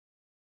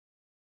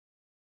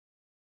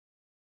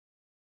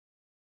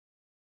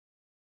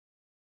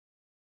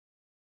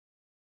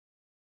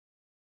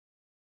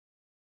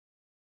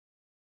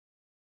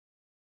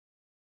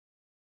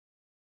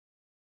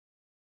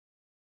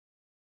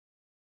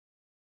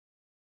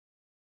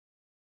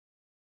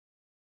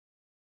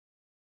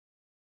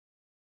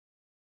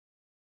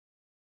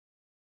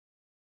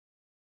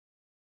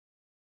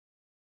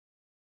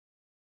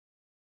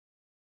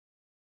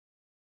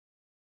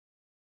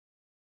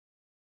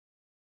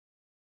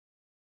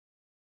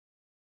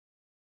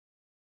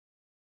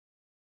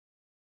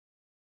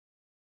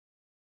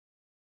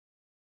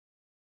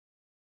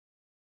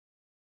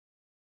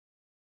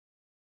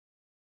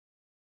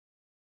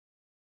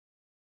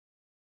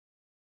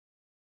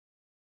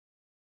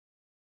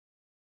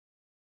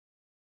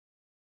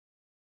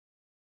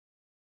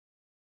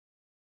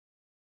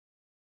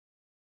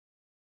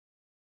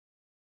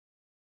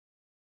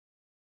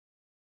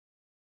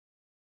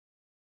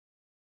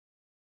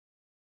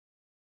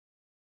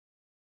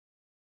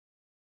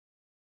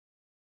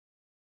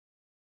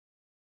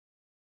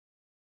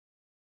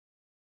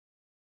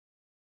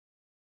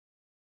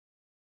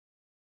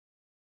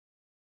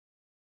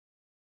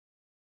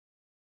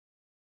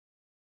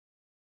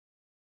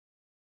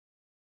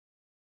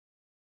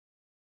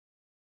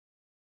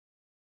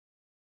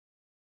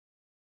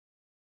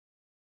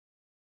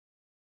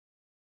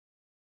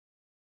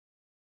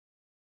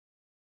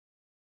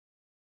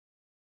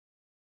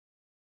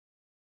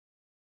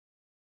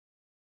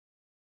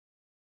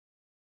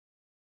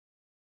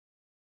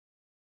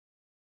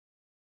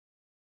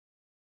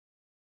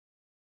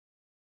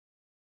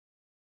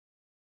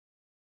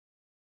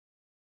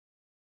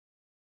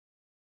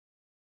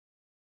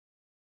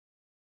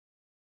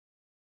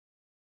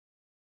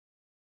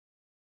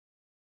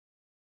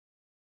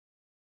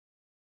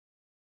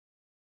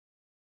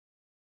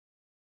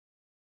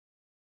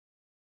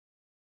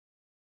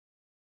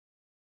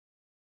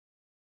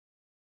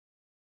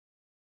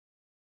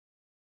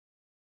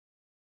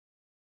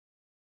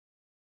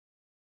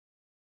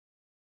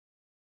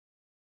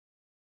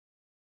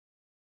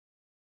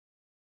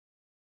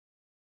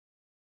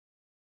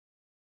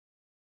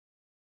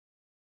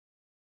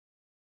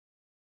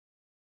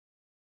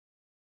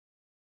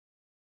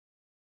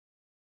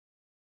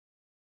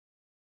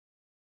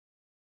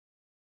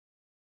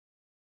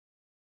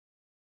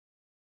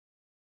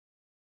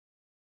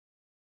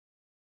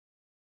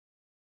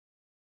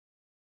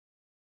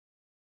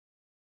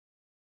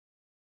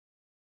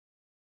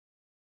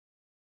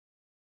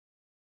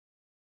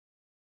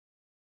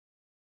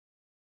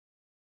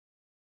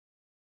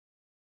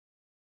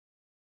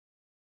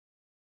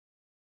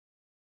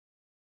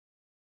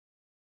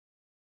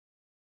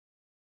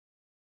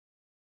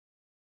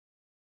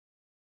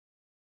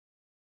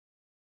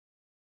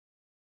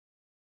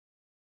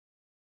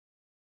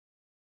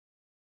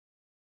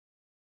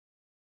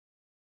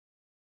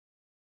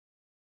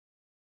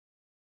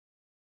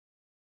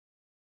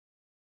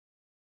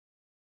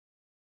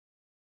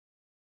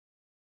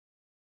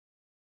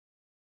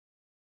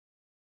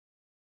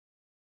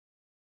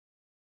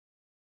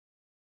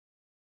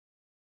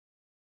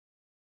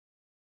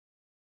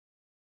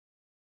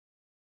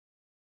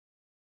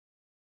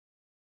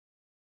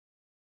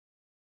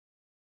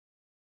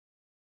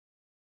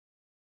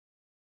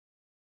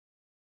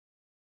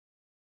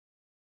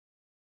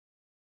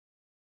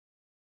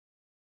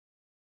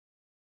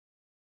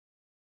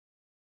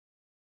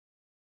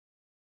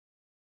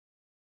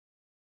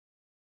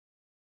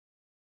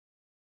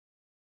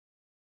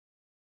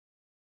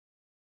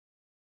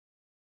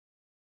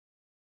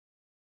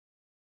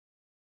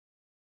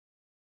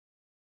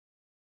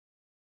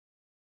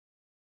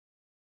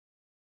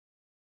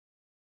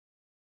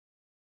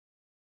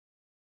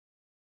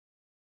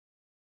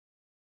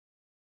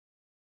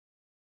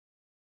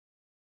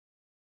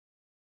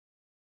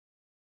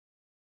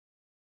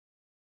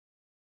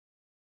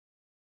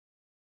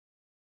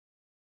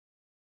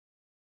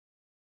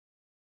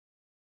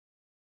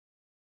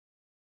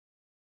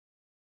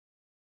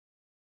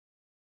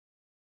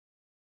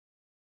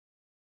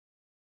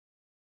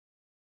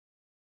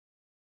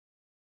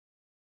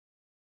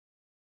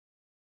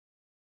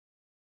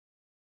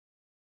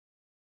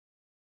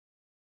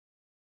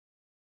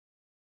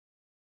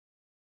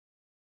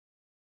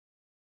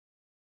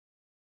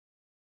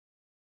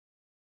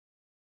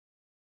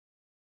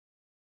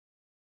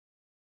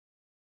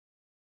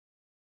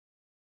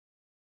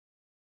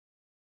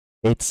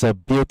It's a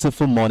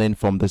beautiful morning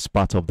from this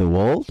part of the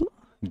world.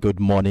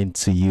 Good morning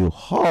to you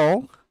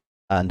all.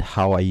 And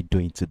how are you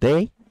doing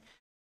today?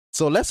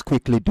 So let's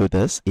quickly do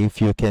this.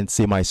 If you can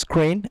see my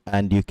screen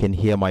and you can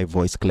hear my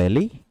voice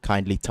clearly,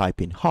 kindly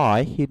type in hi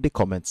in the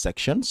comment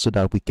section so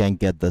that we can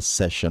get the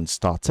session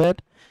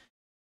started.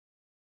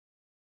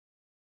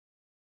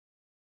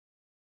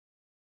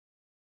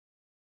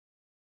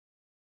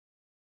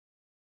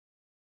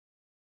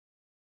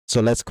 So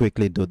let's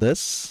quickly do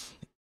this.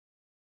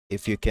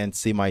 If you can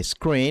see my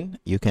screen,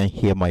 you can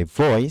hear my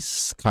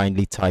voice,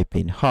 kindly type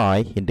in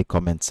hi in the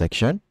comment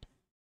section.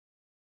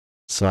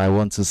 So I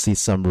want to see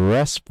some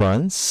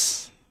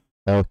response.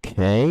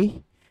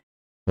 Okay.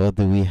 What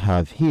do we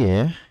have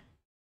here?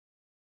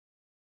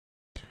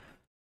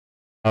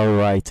 All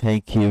right.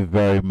 Thank you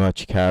very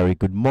much, Carrie.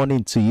 Good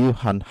morning to you.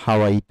 And how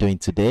are you doing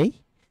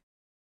today?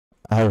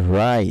 All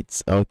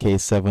right. Okay.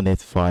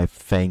 785.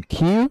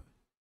 Thank you.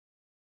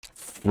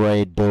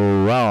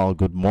 Fredo,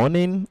 good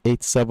morning.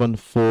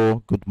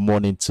 874. Good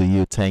morning to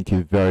you. Thank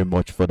you very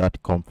much for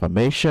that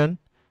confirmation.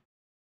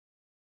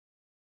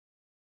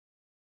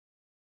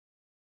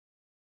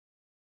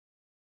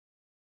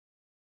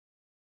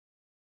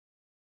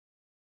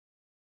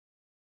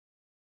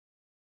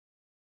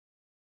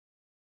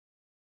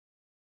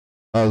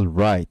 All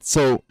right,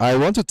 so I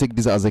want to take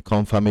this as a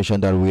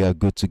confirmation that we are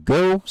good to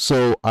go.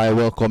 So I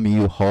welcome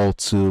you all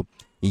to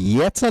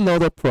yet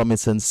another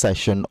promising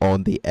session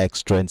on the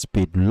X Trend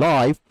Speed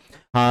Live.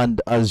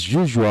 And as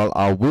usual,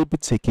 I will be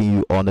taking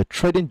you on a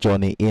trading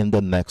journey in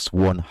the next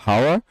 1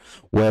 hour,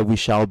 where we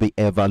shall be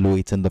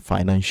evaluating the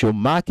financial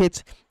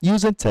market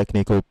using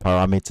technical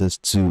parameters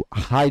to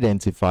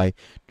identify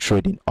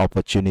trading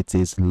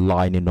opportunities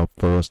lining up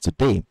for us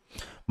today.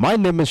 My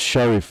name is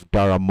Sheriff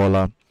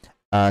Daramola,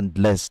 and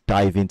let's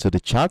dive into the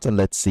chart and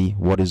let's see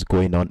what is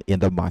going on in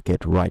the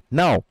market right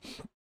now.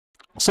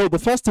 So the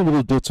first thing we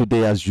will do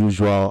today, as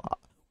usual,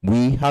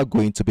 we are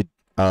going to be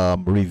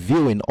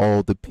reviewing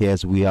all the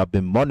pairs we have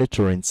been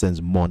monitoring since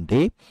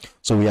Monday.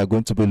 So we are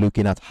going to be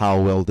looking at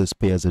how well these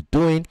pairs are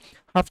doing,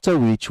 after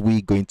which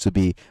we're going to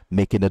be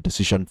making a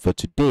decision for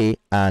today,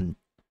 and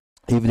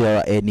if there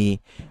are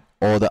any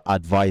other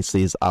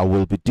advices, I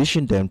will be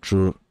dishing them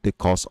through the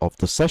course of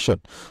the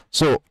session.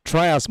 So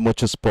try as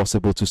much as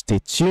possible to stay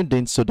tuned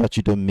in so that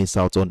you don't miss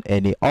out on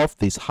any of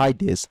these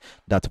ideas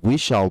that we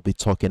shall be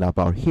talking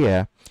about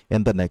here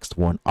in the next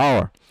 1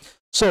 hour.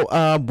 So,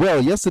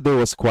 well, yesterday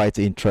was quite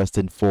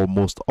interesting for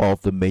most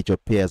of the major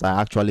pairs. I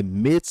actually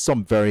made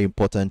some very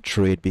important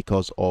trade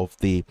because of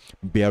the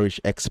bearish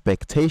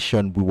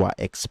expectation we were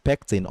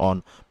expecting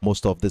on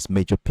most of these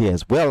major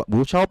pairs. Well,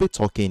 we shall be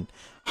talking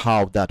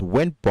how that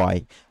went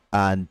by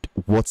and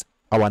what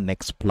our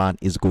next plan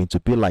is going to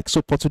be like.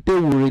 So for today,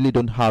 we really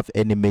don't have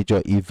any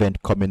major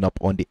event coming up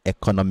on the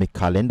economic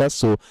calendar.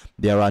 So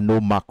there are no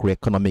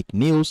macroeconomic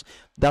news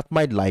that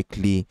might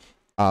likely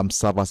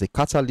serve as a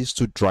catalyst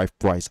to drive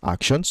price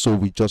action. So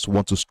we just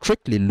want to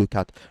strictly look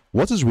at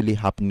what is really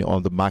happening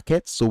on the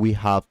market. So we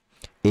have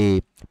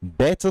a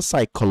better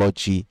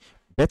psychology,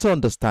 better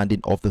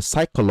understanding of the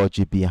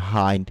psychology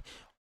behind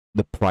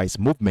the price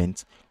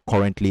movement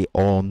currently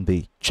on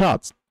the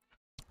charts.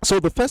 So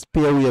the first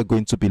pair we are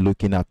going to be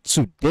looking at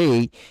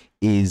today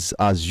is,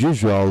 as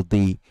usual,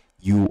 the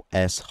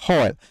US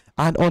oil.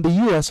 And on the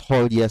US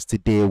oil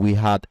yesterday, we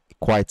had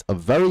quite a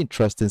very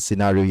interesting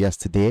scenario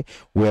yesterday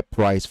where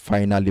price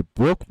finally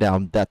broke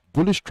down that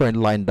bullish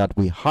trend line that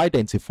we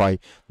identified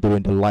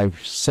during the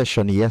live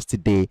session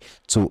yesterday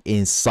to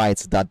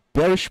incite that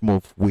bearish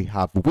move we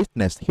have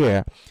witnessed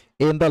here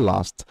in the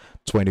last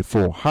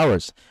 24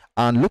 hours.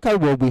 And look at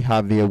what we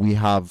have here. We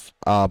have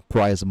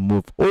price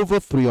move over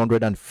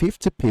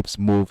 350 pips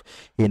move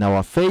in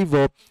our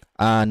favor.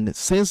 And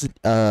since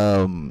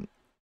the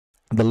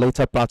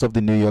later part of the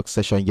New York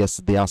session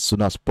yesterday, as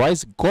soon as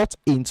price got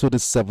into the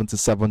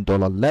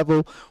 $77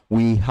 level,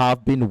 we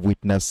have been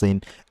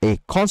witnessing a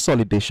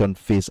consolidation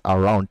phase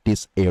around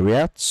this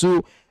area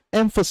to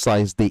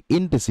emphasize the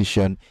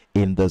indecision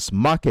in this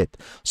market.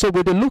 So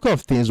with the look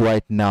of things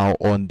right now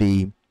on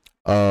the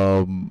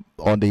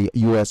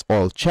US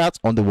oil chart,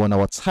 on the 1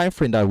 hour time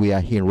frame that we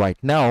are in right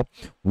now,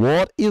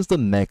 what is the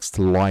next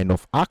line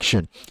of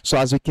action? So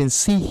as we can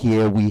see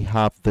here, we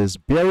have this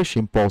bearish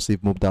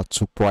impulsive move that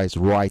took price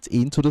right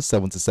into the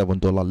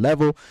 $77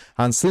 level,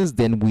 and since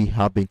then we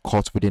have been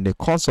caught within a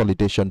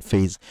consolidation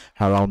phase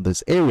around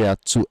this area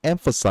to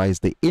emphasize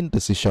the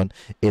indecision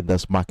in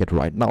this market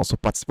right now. So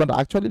participants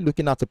are actually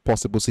looking at a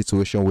possible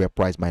situation where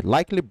price might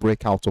likely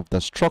break out of the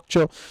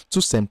structure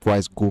to send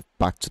price go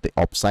back to the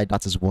upside.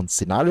 That is one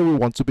scenario we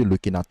want to be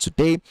looking at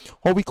today,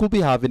 or we could be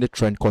having a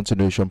trend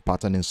continuation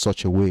pattern in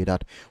such a way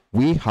that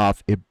we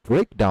have a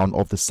breakdown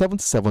of the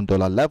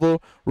 $77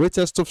 level,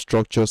 retest of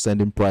structure,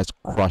 sending price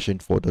crashing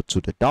further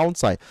to the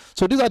downside.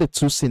 So these are the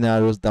two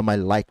scenarios that might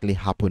likely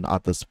happen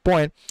at this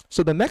point.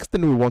 So the next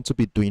thing we want to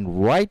be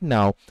doing right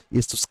now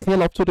is to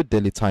scale up to the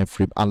daily time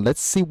frame, and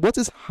let's see what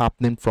is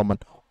happening from an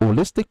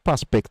holistic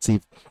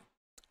perspective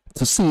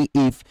to see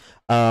if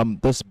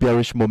this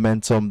bearish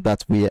momentum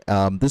that we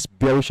this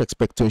bearish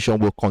expectation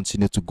will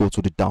continue to go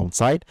to the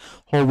downside,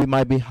 or we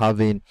might be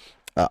having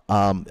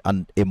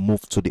a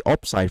move to the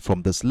upside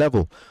from this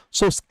level.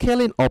 So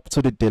scaling up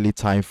to the daily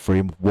time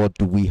frame, what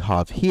do we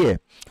have here?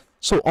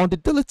 So on the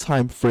daily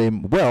time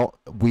frame, well,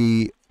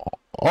 we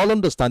all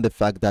understand the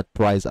fact that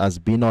price has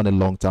been on a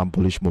long-term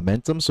bullish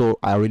momentum, so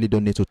I really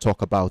don't need to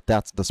talk about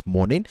that this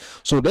morning.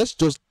 So let's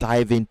just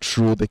dive in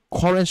through the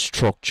current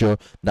structure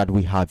that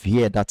we have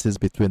here, that is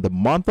between the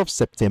month of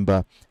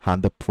September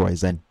and the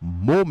present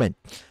moment.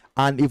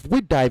 And if we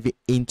dive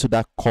into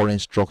that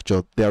current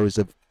structure, there is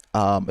a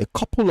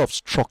couple of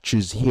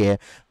structures here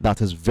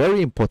that is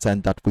very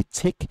important that we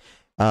take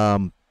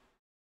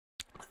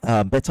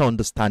better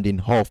understanding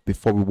of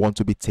before we want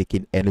to be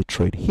taking any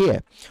trade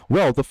here.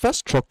 Well, the first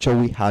structure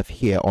we have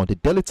here on the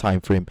daily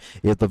time frame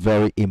is the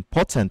very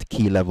important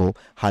key level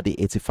at the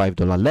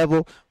 $85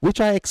 level,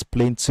 which I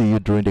explained to you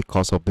during the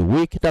course of the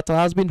week that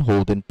has been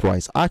holding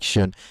price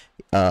action,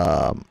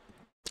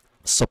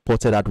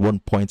 supported at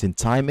one point in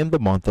time in the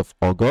month of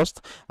August,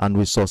 and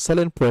we saw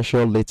selling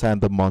pressure later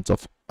in the month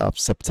of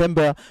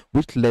September,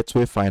 which led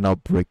to a final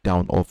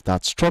breakdown of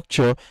that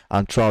structure.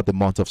 And throughout the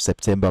month of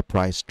September,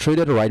 price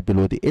traded right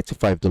below the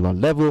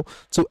 $85 level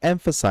to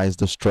emphasize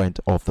the strength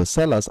of the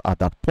sellers at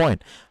that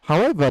point.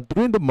 However,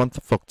 during the month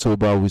of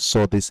October, we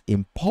saw this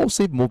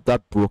impulsive move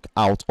that broke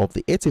out of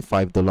the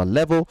 $85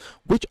 level,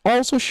 which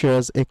also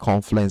shares a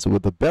confluence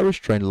with the bearish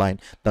trend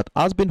line that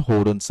has been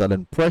holding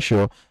selling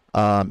pressure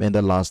in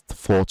the last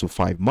 4 to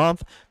 5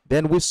 months.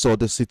 Then we saw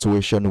the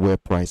situation where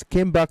price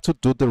came back to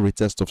do the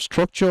retest of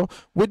structure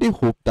with the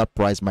hope that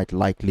price might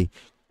likely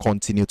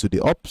continue to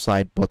the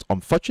upside, but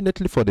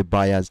unfortunately for the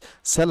buyers,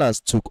 sellers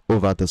took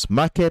over this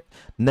market,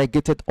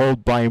 negated all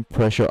buying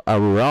pressure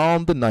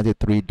around the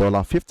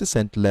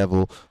 $93.50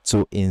 level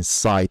to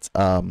incite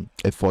a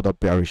further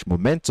bearish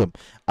momentum.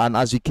 And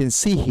as you can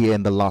see here,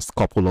 in the last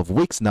couple of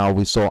weeks now,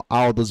 we saw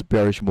how this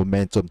bearish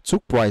momentum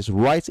took price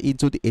right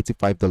into the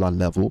 $85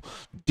 level,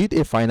 did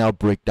a final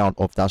breakdown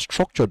of that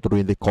structure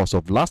during the course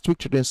of last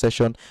week's trading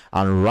session,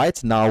 and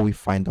right now we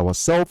find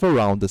ourselves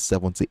around the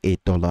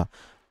 $78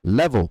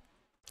 level.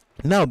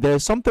 Now, there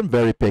is something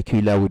very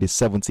peculiar with the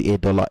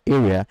 $78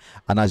 area,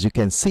 and as you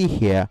can see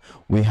here,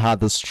 we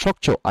have the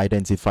structure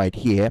identified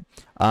here,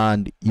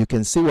 and you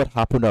can see what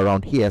happened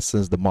around here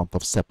since the month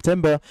of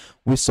September.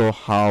 We saw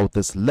how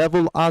this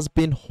level has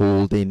been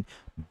holding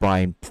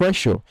buying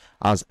pressure,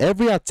 as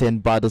every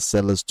attempt by the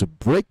sellers to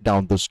break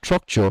down the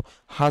structure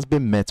has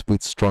been met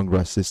with strong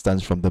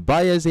resistance from the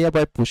buyers,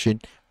 hereby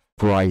pushing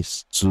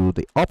price to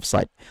the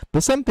upside.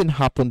 The same thing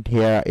happened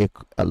here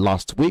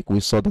last week. We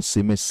saw the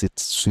same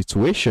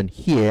situation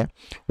here,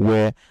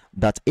 where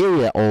that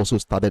area also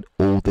started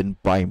holding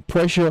buying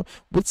pressure,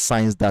 with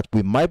signs that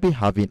we might be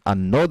having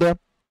another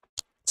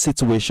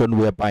situation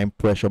where buying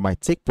pressure might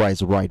take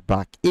price right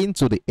back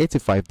into the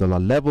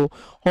 $85 level,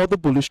 or the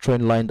bullish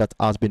trend line that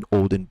has been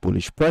holding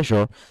bullish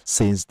pressure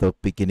since the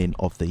beginning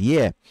of the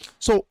year.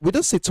 So with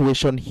this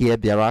situation here,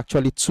 there are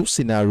actually two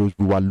scenarios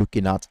we were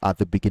looking at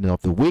the beginning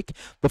of the week.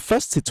 The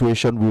first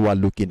situation we were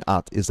looking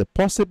at is a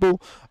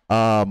possible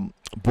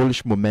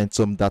bullish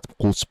momentum that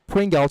could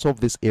spring out of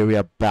this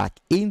area back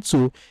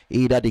into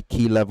either the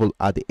key level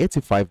at the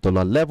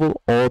 $85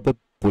 level or the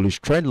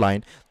bullish trend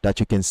line that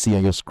you can see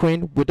on your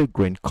screen with the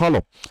green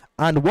color.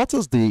 And what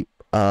is the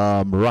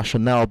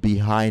rationale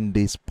behind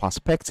this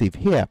perspective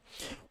here?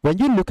 When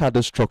you look at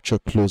the structure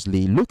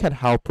closely, look at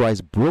how price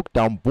broke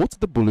down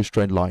both the bullish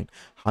trend line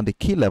and the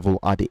key level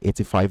at the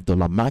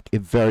 $85 mark, a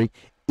very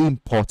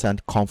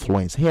important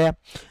confluence here.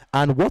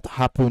 And what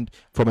happened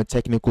from a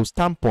technical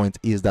standpoint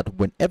is that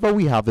whenever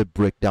we have a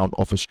breakdown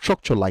of a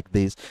structure like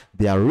this,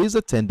 there is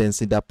a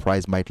tendency that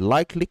price might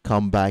likely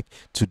come back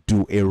to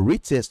do a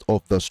retest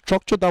of the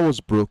structure that was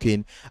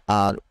broken,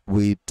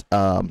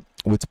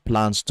 with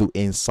plans to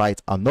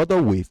incite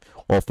another wave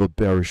of a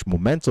bearish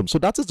momentum. So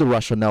that is the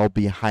rationale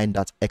behind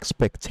that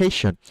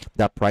expectation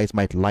that price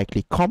might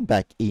likely come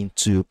back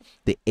into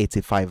the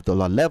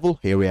 $85 level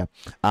area.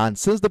 And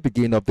since the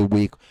beginning of the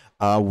week,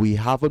 we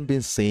haven't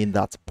been seeing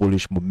that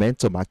bullish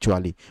momentum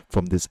actually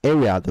from this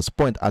area at this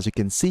point. As you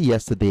can see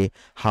yesterday,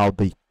 how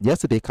the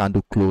yesterday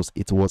candle closed,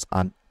 it was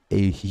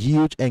a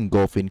huge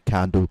engulfing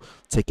candle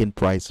taking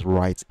price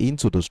right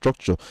into the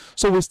structure.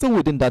 So we're still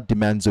within that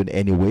demand zone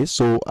anyway,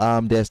 so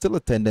there's still a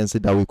tendency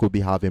that we could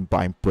be having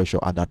buying pressure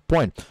at that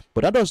point,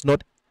 but that does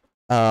not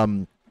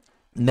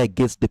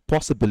negates the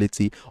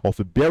possibility of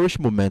a bearish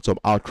momentum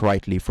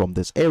outrightly from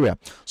this area.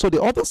 So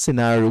the other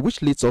scenario,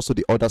 which leads also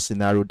the other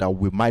scenario that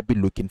we might be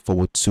looking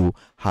forward to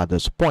at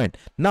this point.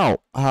 Now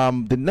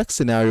the next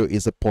scenario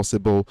is a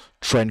possible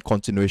trend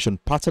continuation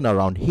pattern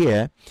around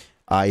here.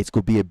 It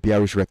could be a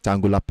bearish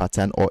rectangular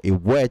pattern or a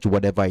wedge,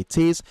 whatever it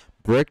is.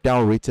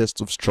 Breakdown, retest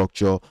of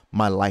structure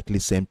might likely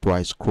send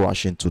price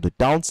crashing to the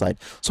downside.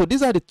 So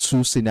these are the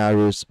two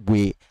scenarios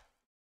we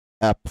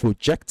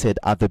projected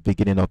at the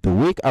beginning of the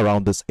week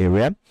around this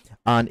area.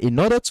 And in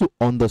order to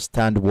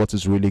understand what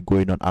is really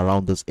going on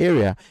around this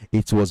area,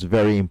 it was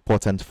very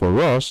important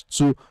for us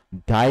to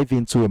dive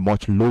into a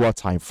much lower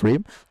time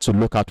frame to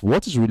look at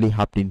what is really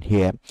happening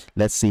here.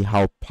 Let's see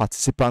how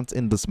participants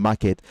in this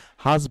market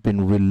has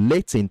been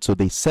relating to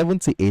the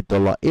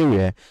 $78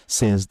 area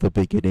since the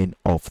beginning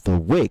of the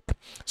week.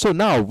 So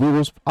now we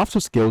will have to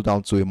scale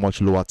down to a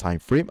much lower time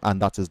frame,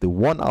 and that is the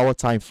 1 hour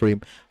time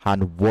frame.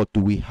 And what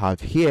do we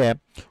have here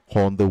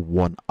on the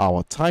 1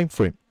 hour time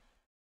frame?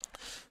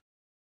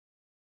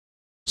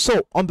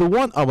 So on the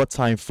 1 hour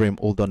time frame,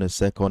 hold on a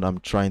second, I'm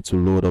trying to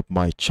load up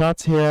my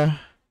chart here.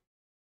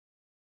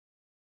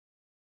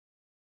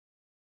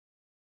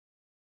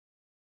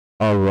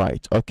 All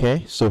right,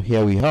 okay, so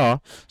here we are.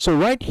 So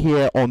right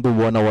here on the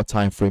 1 hour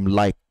time frame,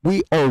 like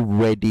we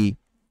already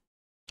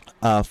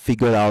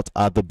figured out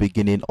at the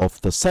beginning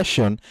of the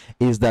session,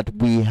 is that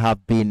we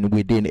have been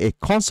within a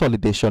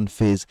consolidation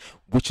phase,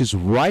 which is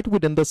right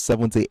within the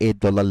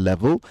 $78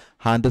 level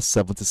and the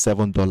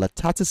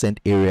 $77.30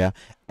 area,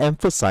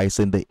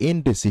 emphasizing the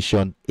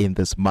indecision in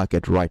this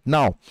market right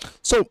now.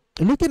 So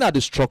looking at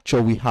the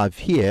structure we have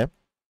here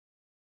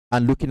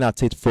and looking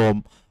at it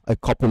from a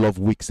couple of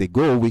weeks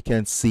ago, we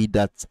can see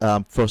that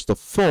first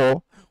of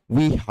all,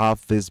 we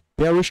have this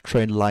bearish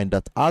trend line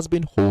that has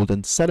been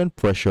holding selling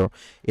pressure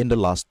in the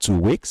last 2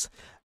 weeks.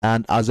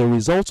 And as a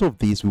result of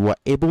this, we were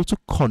able to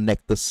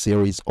connect the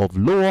series of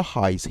lower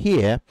highs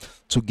here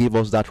to give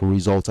us that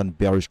resultant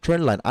bearish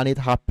trend line. And it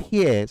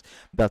appears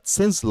that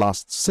since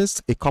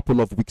a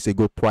couple of weeks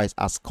ago, price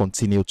has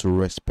continued to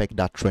respect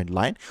that trend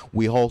line.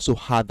 We also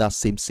had that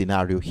same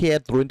scenario here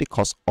during the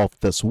course of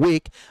this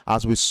week,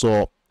 as we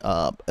saw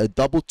a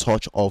double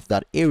touch of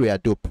that area,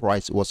 though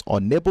price was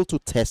unable to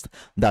test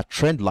that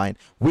trend line,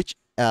 which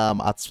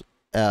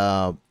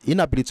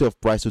inability of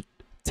price to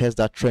test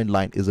that trend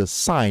line is a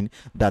sign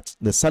that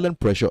the selling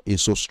pressure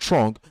is so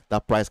strong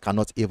that price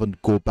cannot even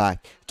go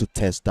back to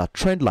test that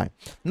trend line.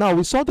 Now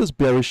we saw this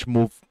bearish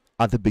move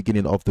at the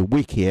beginning of the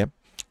week here.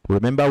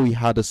 Remember, we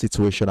had a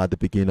situation at the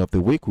beginning of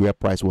the week where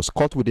price was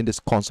caught within this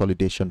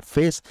consolidation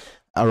phase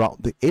around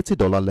the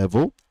 $80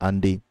 level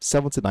and the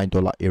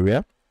 $79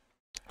 area.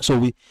 So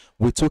we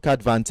took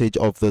advantage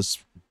of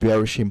this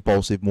bearish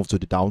impulsive move to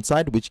the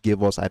downside, which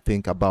gave us, I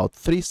think, about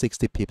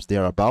 360 pips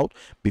thereabout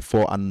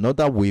before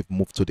another wave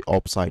moved to the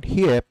upside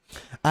here.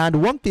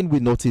 And one thing we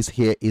noticed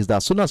here is that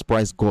as soon as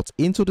price got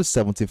into the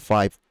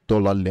 $75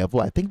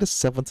 level, I think the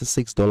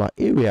 $76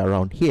 area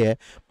around here,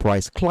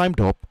 price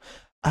climbed up.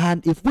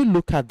 And if we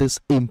look at this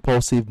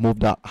impulsive move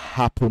that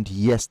happened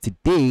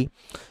yesterday,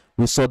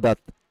 we saw that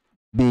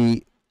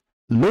the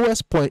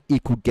lowest point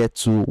it could get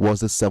to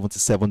was the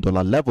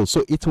 $77 level.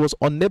 So it was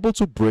unable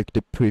to break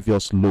the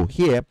previous low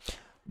here.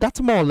 That's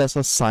more or less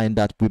a sign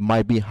that we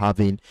might be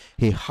having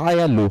a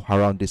higher low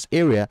around this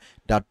area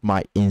that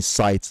might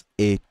incite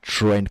a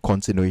trend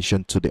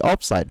continuation to the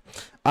upside.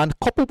 And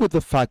coupled with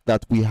the fact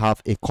that we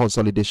have a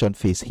consolidation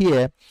phase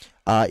here,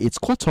 it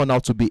could turn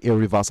out to be a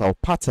reversal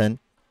pattern,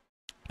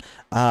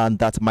 and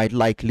that might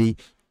likely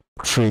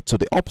trade to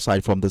the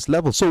upside from this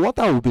level. So what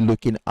I will be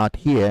looking at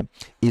here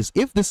is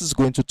if this is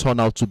going to turn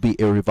out to be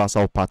a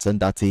reversal pattern,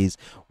 that is,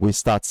 we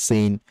start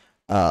seeing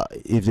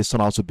if this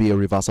turns out to be a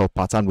reversal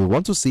pattern, we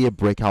want to see a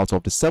breakout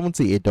of the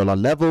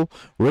 $78 level,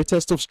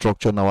 retest of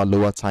structure in our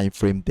lower time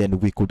frame, then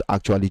we could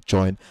actually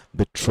join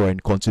the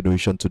trend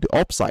continuation to the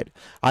upside.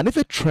 And if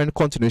a trend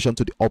continuation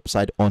to the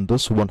upside on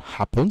this one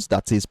happens,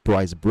 that is,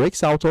 price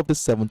breaks out of the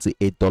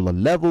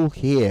 $78 level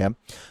here,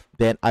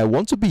 then I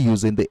want to be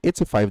using the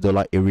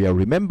 $85 area.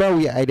 Remember,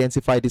 we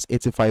identified this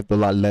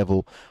 $85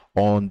 level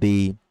on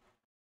the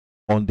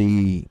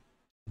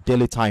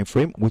daily time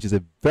frame, which is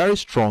a very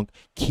strong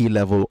key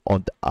level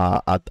on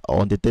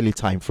the daily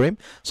time frame.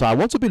 So I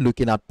want to be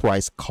looking at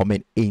price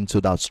coming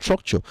into that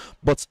structure.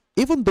 But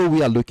even though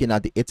we are looking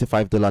at the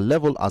 $85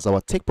 level as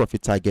our take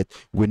profit target,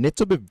 we need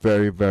to be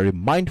very, very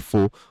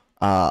mindful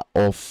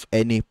of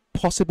any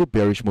possible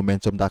bearish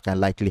momentum that can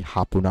likely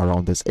happen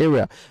around this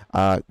area.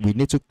 We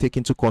need to take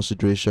into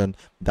consideration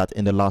that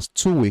in the last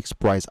 2 weeks,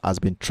 price has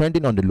been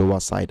trending on the lower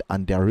side,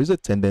 and there is a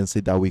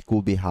tendency that we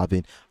could be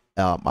having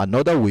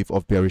another wave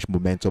of bearish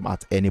momentum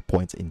at any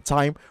point in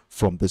time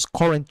from this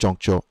current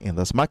juncture in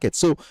this market.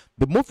 So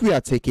the move we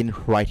are taking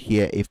right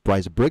here, if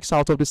price breaks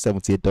out of the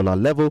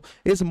 $78 level,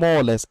 is more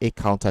or less a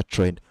counter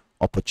trend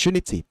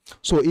opportunity.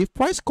 So if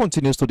price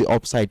continues to the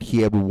upside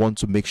here, we want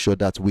to make sure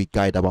that we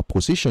guide our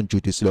position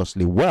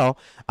judiciously well.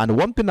 And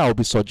one thing I'll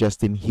be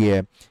suggesting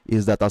here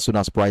is that as soon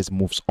as price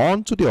moves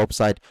on to the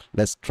upside,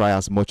 let's try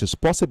as much as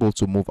possible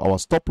to move our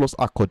stop loss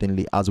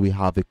accordingly, as we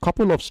have a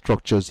couple of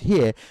structures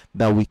here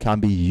that we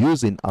can be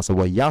using as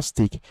our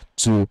yardstick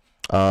to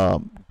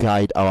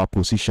guide our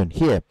position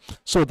here.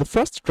 So the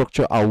first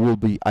structure I will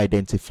be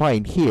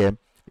identifying here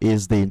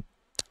is the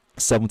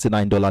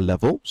 $79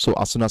 level. So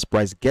as soon as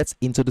price gets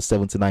into the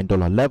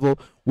 $79 level,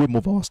 we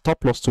move our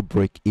stop loss to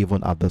break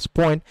even at this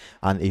point.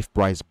 And if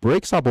price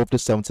breaks above the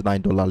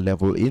 $79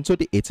 level into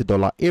the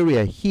 $80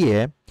 area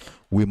here,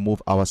 we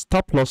move our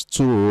stop loss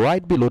to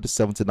right below the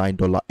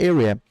 $79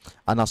 area,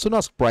 and as soon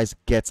as price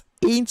gets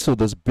into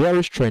this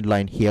bearish trend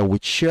line here,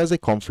 which shares a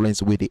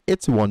confluence with the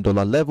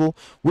 $81 level,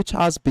 which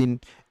has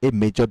been a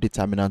major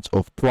determinant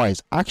of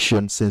price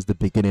action since the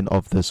beginning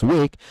of this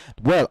week,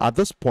 well, at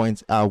this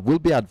point I will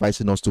be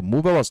advising us to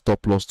move our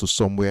stop loss to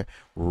somewhere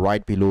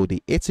right below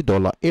the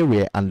 $80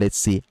 area, and let's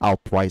see how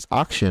price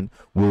action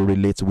will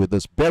relate with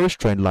this bearish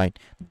trend line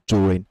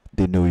during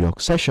the New York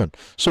session.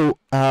 So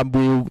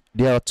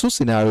there are two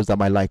scenarios that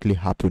might likely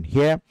happen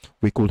here.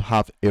 We could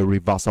have a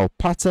reversal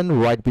pattern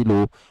right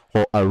below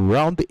or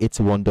around the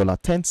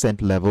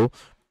 $81.10 level,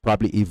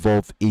 probably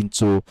evolve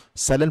into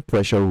selling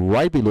pressure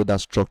right below that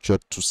structure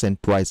to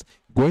send price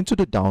going to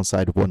the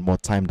downside one more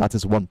time. That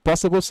is one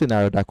possible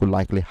scenario that could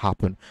likely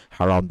happen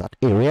around that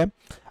area.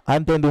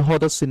 And then the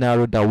other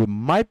scenario that we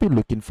might be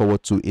looking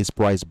forward to is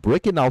price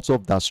breaking out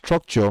of that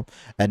structure,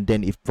 and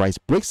then if price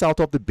breaks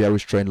out of the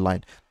bearish trend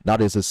line, that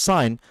is a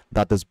sign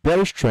that this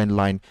bearish trend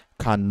line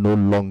can no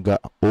longer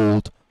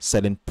hold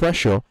selling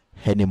pressure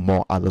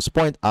anymore at this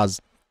point,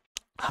 as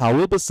I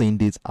will be seeing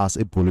this as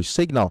a bullish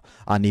signal.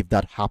 And if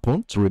that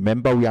happens,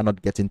 remember, we are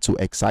not getting too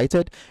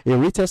excited. A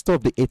retest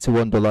of the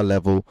 $81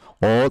 level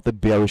or the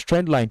bearish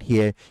trend line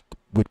here,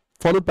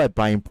 followed by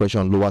buying pressure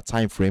on lower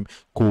time frame,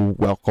 could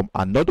welcome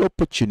another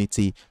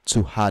opportunity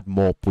to add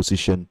more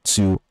position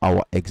to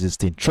our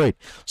existing trade.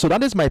 So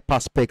that is my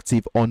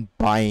perspective on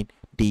buying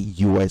the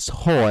US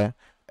oil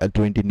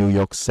during the New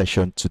York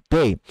session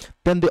today.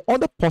 Then the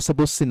other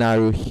possible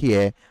scenario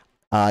here,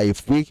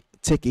 if we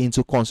take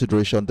into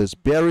consideration this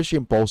bearish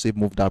impulsive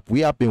move that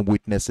we have been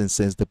witnessing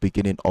since the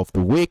beginning of the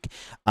week,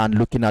 and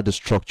looking at the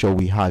structure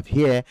we have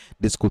here,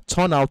 this could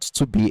turn out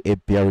to be a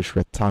bearish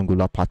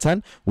rectangular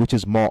pattern, which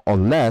is more or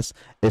less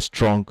a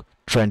strong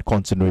trend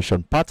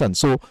continuation pattern.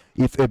 So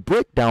if a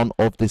breakdown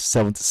of the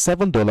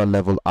 $77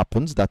 level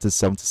happens, that is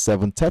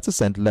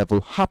 77.30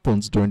 level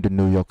happens during the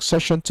New York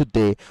session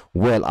today,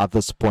 well, at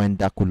this point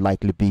that could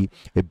likely be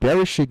a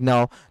bearish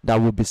signal that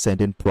will be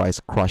sending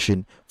price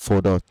crashing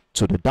further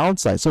to the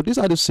downside. So these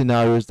are the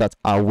scenarios that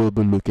I will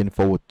be looking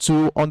forward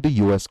to on the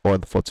US oil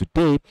for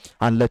today,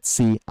 and let's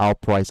see how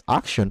price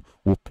action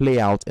will play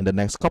out in the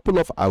next couple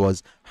of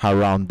hours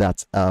around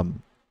that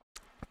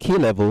key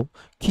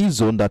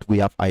zone that we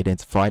have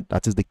identified,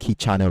 that is the key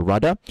channel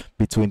rather,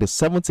 between the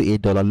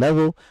 $78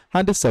 level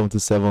and the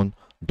 $77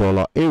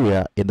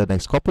 area in the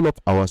next couple of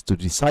hours to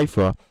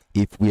decipher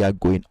if we are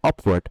going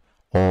upward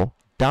or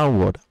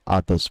downward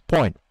at this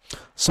point.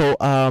 So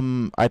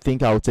I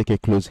think I'll take a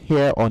close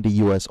here on the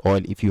US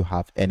oil. If you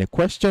have any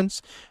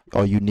questions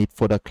or you need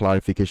further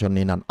clarification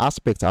in an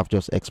aspect I've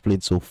just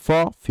explained so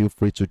far, feel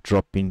free to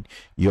drop in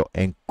your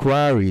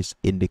inquiries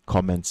in the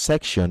comment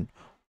section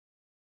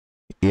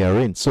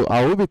herein. So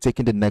I will be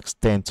taking the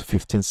next 10 to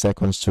 15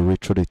 seconds to read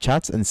through the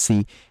chats and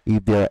see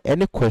if there are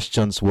any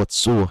questions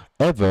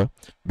whatsoever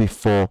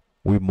before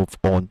we move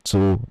on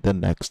to the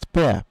next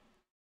pair.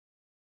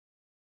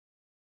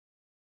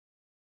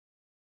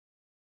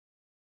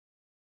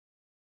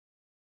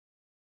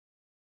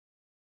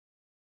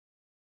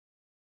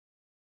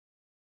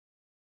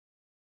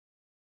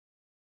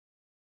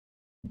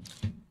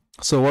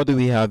 So what do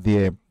we have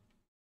here?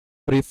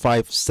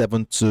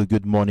 3572,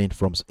 good morning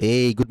from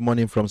good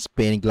morning from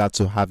Spain. Glad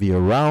to have you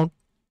around.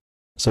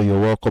 So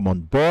you're welcome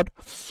on board.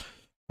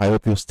 I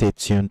hope you stay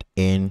tuned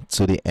in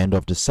to the end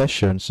of the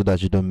session so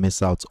that you don't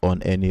miss out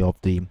on any of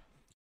the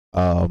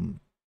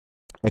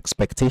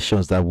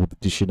expectations that we'll be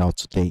dishing out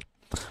today.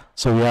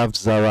 So we have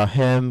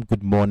Zarahem,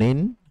 good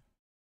morning.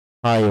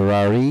 Hi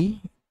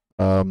Rari,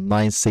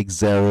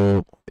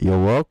 960,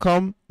 you're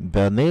welcome.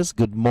 Bernice,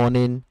 good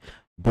morning.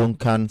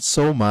 Bunkan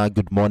Soma,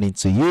 good morning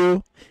to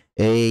you.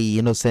 Hey,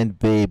 Innocent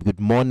Babe, good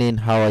morning.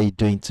 How are you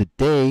doing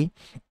today?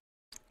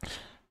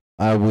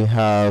 We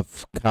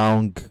have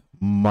Kang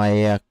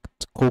Mayak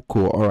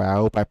Koko, or I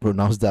hope I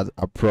pronounced that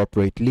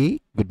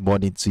appropriately. Good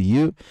morning to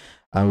you.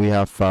 And we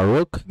have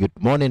Farouk. Good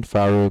morning,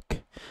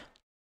 Farouk.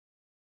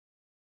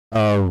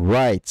 All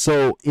right.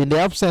 So in the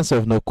absence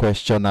of no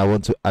question, I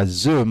want to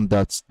assume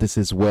that this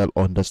is well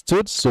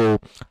understood. So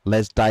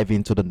let's dive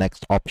into the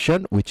next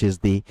option, which is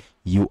the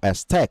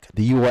US Tech.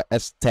 The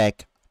US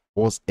Tech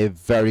was a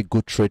very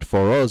good trade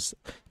for us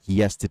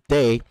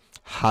yesterday,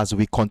 as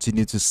we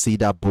continue to see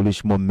that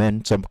bullish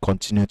momentum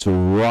continue to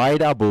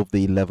ride above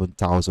the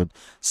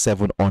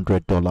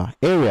 $11,700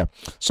 area.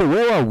 So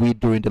where are we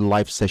during the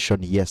live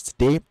session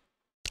yesterday?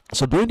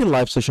 So during the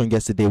live session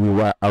yesterday, we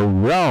were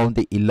around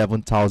the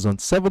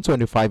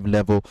 11,725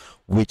 level,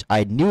 which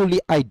I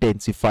newly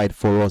identified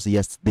for us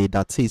yesterday.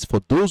 That is,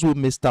 for those who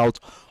missed out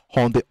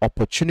on the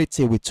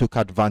opportunity we took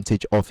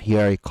advantage of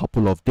here a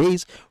couple of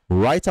days,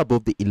 right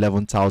above the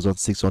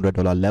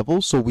 $11,600 level.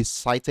 So we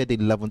cited the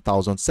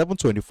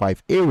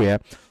 11,725 area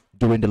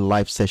during the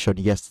live session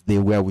yesterday,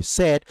 where we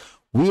said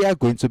we are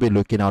going to be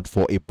looking out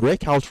for a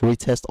breakout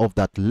retest of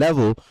that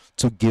level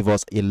to give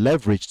us a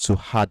leverage to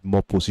add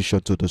more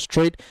position to this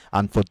trade.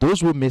 And for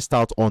those who missed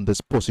out on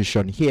this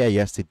position here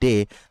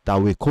yesterday,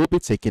 that we could be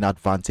taking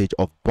advantage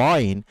of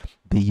buying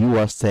the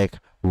US Tech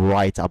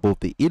right above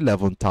the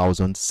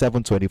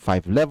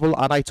 11,725 level,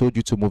 and I told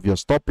you to move your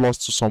stop loss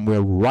to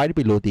somewhere right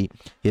below the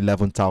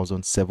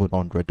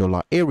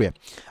 $11,700 area.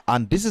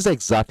 And this is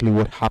exactly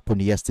what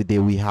happened yesterday.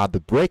 We had the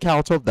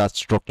breakout of that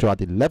structure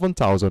at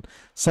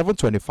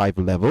 11,725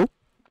 level,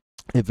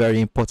 a very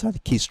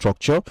important key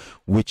structure,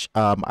 which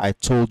I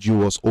told you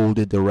was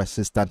holding the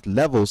resistant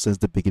level since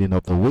the beginning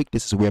of the week.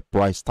 This is where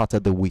price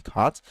started the week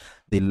at,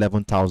 the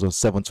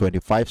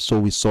 11,725. So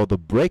we saw the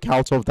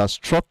breakout of that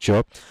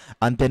structure,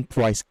 and then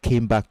price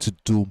came back to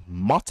do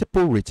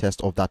multiple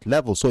retests of that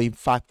level. So in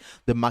fact,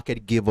 the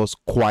market gave us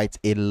quite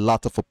a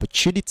lot of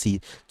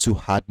opportunity to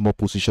add more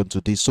position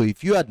to this. So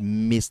if you had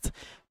missed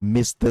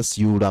this,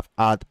 you would have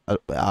had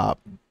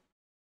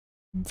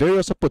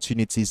various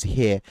opportunities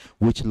here,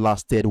 which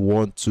lasted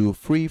 1 2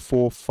 3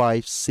 4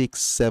 5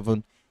 6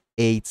 7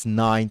 8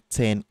 9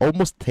 10,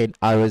 almost 10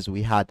 hours.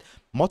 We had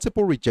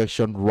multiple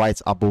rejection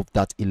right above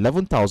that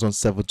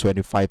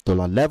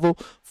 $11,725 level,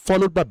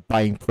 followed by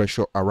buying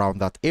pressure around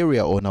that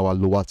area on our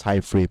lower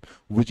time frame,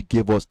 which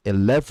gave us a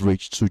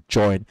leverage to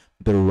join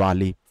the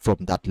rally from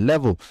that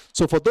level.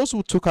 So for those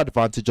who took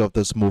advantage of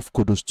this move,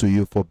 kudos to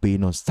you for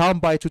being on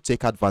standby to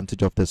take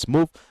advantage of this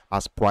move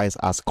as price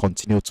has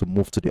continued to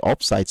move to the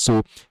upside.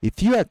 So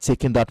if you are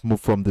taking that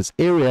move from this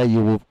area,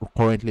 you will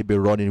currently be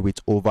running with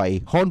over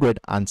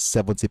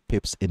 170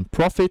 pips in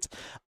profit.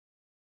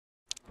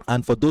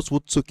 And for those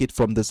who took it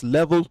from this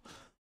level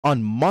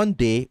on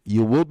Monday,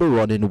 you will be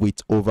running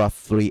with over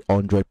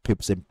 300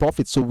 pips in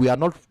profit. So we are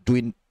not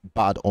doing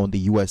bad on the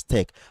US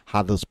tech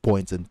at this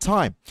point in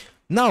time.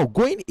 Now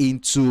going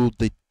into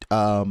the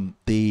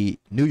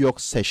New York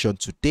session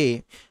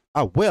today,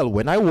 well,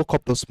 when I woke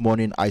up this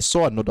morning, I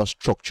saw another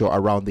structure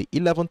around the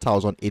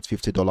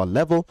 $11,850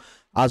 level,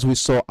 as we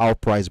saw our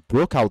price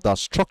broke out that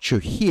structure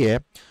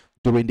here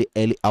during the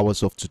early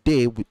hours of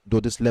today, though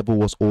this level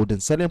was holding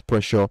selling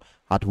pressure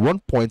at one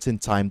point in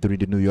time during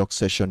the New York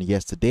session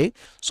yesterday.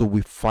 So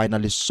we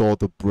finally saw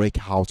the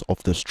breakout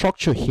of the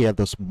structure here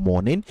this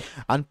morning,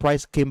 and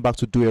price came back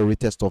to do a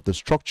retest of the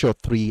structure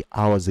 3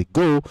 hours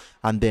ago,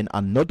 and then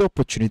another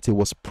opportunity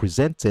was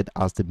presented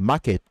as the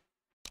market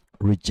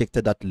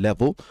rejected that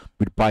level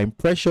with buying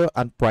pressure,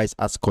 and price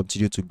has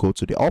continued to go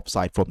to the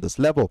upside from this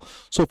level.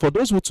 So for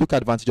those who took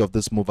advantage of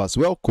this move as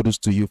well, kudos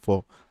to you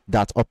for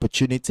that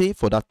opportunity,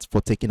 for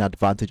taking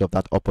advantage of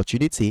that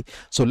opportunity.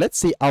 So let's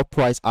see how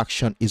price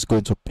action is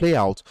going to play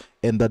out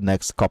in the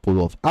next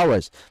couple of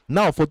hours.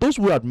 Now for those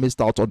who had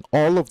missed out on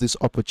all of these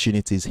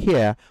opportunities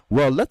here,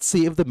 well, let's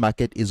see if the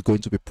market is going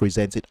to be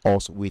presenting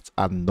us with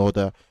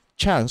another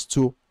chance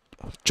to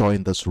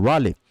join this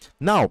rally.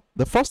 Now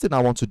the first thing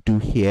I want to do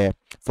here,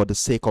 for the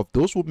sake of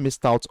those who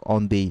missed out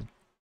on the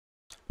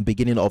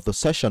beginning of the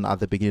session at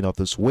the beginning of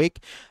this week,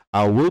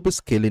 I will be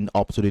scaling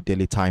up to the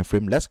daily time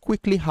frame. Let's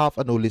quickly have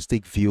an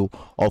holistic view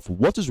of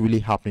what is really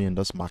happening in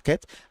this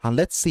market, and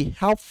let's see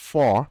how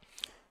far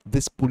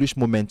this bullish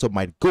momentum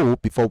might go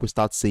before we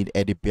start seeing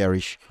any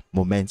bearish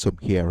momentum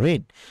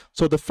herein.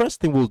 So the first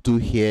thing we'll do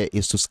here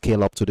is to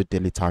scale up to the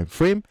daily time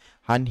frame,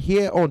 and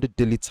here on the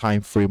daily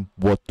time frame,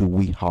 what do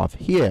we have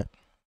here?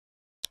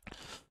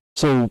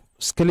 So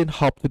scaling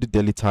up to the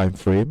daily time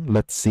frame,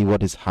 let's see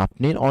what is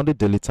happening on the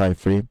daily time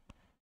frame.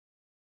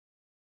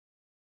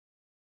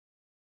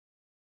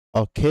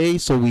 Okay,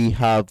 so we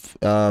have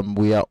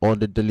we are on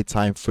the daily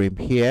time frame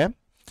here,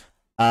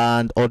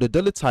 and on the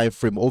daily time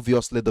frame,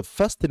 obviously the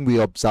first thing we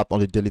observe on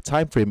the daily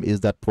time frame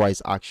is that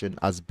price action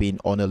has been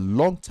on a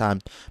long-term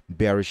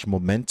bearish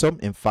momentum.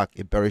 In fact,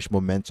 a bearish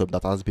momentum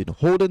that has been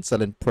holding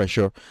selling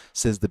pressure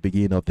since the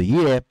beginning of the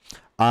year,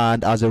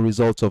 and as a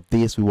result of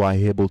this, we were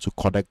able to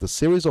connect a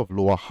series of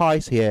lower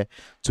highs here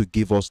to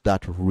give us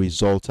that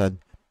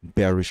resultant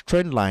bearish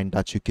trend line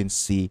that you can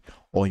see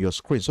on your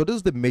screen. So this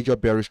is the major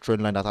bearish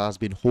trend line that has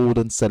been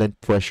holding selling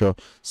pressure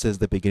since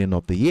the beginning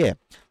of the year.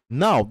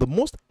 Now the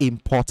most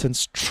important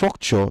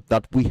structure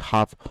that we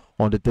have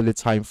on the daily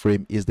time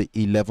frame is the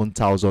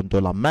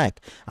 $11,000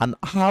 MAC. And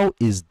how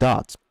is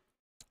that?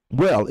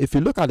 Well, if you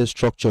look at the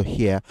structure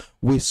here,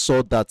 we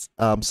saw that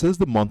since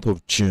the month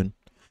of June,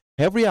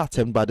 every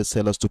attempt by the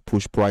sellers to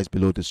push price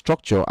below the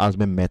structure has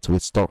been met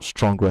with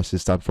strong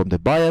resistance from the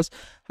buyers,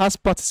 as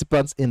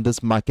participants in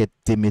this market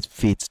deem it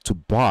fit to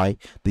buy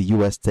the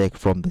US tech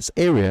from this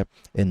area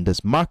in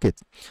this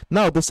market.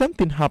 Now, the same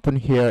thing happened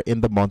here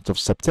in the month of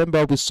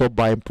September. We saw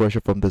buying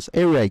pressure from this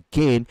area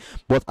again,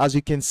 but as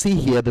you can see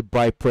here, the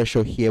buy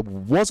pressure here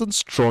wasn't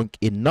strong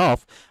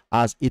enough,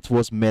 as it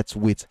was met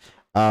with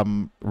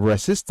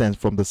resistance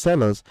from the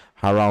sellers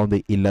around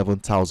the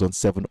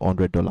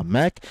 $11,700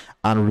 MAC.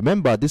 And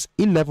remember, this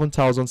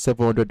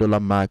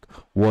 $11,700 MAC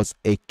was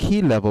a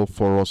key level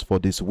for us for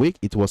this week.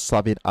 It was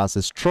serving as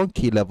a strong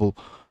key level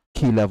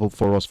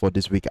for us for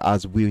this week,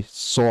 as we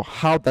saw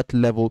how that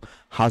level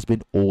has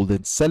been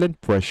holding selling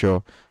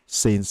pressure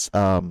since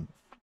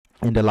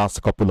in the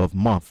last couple of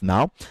months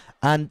now.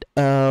 And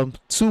 2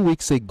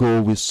 weeks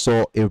ago, we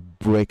saw a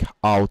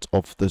breakout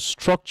of the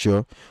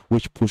structure,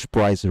 which pushed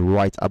price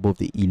right above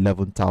the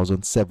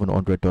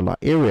 $11,700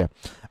 area.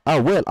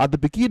 Well, at the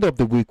beginning of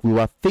the week, we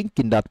were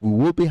thinking that we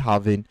will be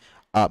having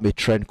a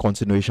trend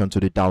continuation to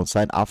the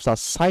downside after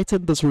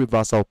citing this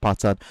reversal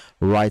pattern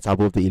right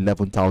above the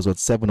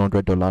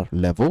 $11,700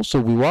 level. So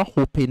we were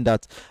hoping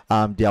that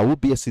there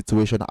would be a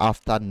situation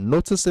after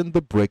noticing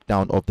the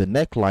breakdown of the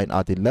neckline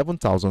at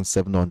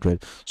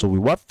 11,700. So we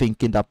were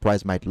thinking that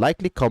price might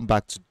likely come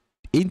back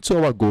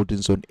into our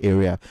golden zone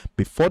area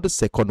before the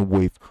second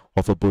wave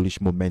of a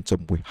bullish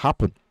momentum will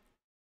happen.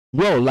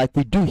 Well, like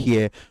we do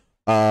here,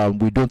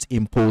 we don't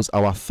impose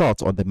our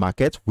thoughts on the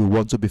market. We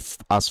want to be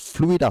as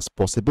fluid as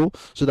possible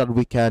so that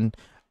we can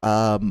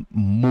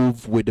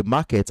move with the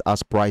market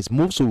as price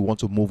moves. So we want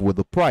to move with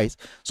the price.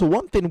 So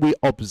one thing we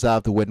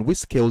observed when we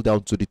scaled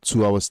down to the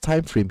 2 hours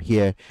time frame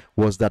here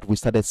was that we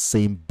started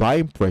seeing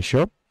buying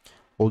pressure.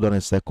 Hold on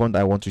a second,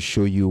 I want to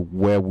show you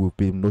where we've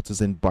been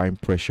noticing buying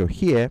pressure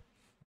here.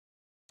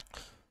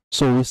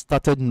 So we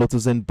started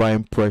noticing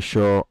buying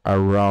pressure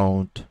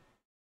around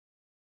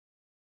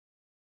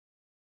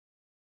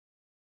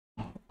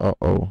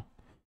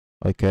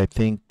okay, I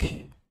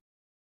think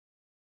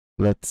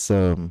let's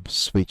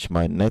switch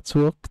my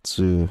network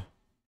to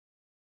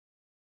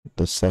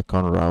the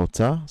second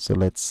router. So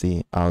let's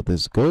see how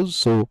this goes.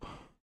 So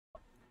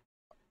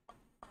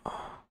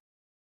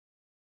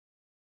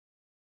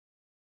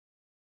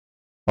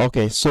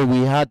okay, so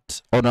we had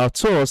on our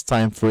 2 hours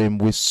time frame,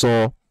 we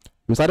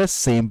started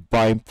seeing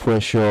buying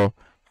pressure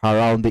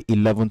around the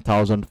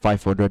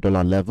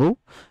 $11,500 level,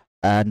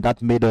 and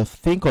that made us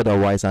think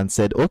otherwise and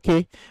said,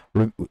 okay,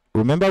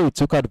 remember we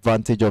took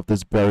advantage of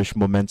this bearish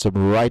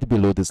momentum right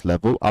below this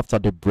level after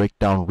the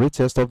breakdown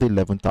retest of the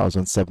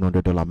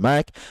 $11,700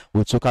 mark.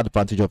 We took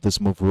advantage of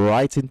this move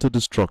right into the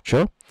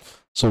structure.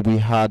 So we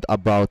had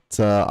about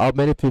how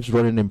many pips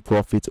running in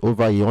profit?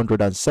 Over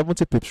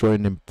 170 pips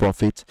running in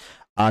profit.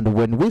 And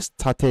when we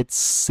started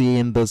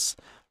seeing this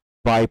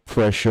buy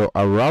pressure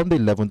around the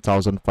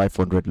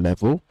 11,500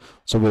 level,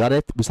 so we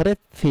started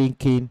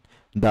thinking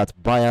that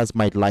buyers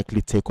might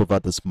likely take over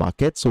this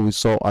market. So we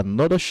saw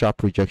another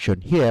sharp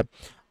rejection here,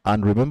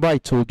 and remember I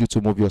told you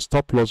to move your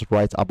stop loss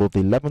right above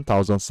the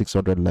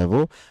 11,600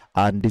 level,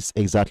 and this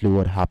is exactly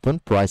what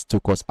happened. Price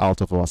took us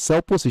out of our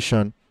sell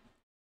position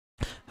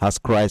as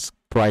price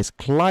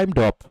climbed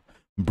up,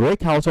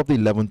 break out of the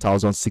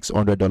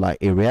 $11,600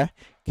 area,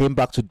 came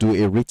back to do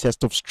a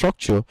retest of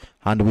structure,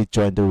 and we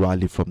joined the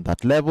rally from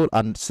that level.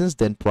 And since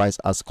then, price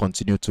has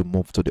continued to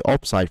move to the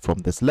upside from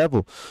this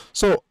level.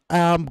 So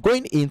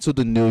going into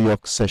the New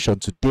York session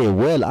today,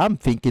 well, I'm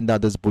thinking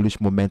that this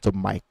bullish momentum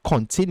might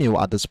continue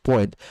at this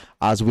point,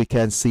 as we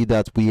can see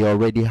that we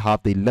already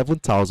have the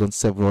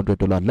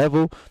 $11,700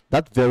 level,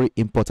 that very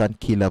important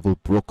key level,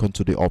 broken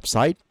to the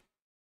upside.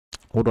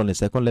 Hold on a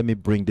second, let me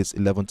bring this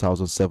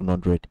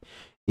 11,700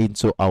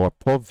 into our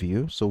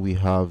purview. So we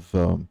have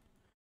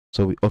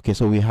so we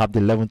have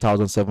the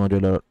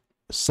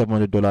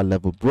 $11,700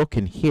 level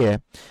broken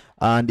here.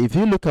 And if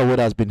you look at what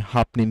has been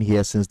happening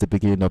here since the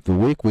beginning of the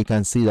week, we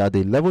can see that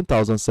the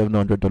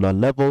 $11,700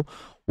 level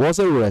was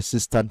a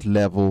resistant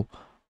level,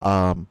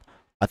 I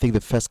think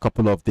the first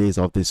couple of days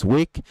of this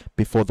week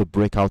before the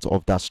breakout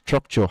of that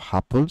structure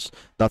happens.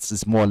 That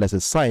is more or less a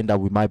sign that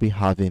we might be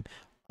having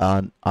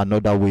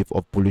another wave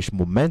of bullish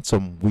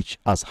momentum, which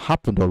has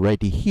happened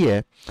already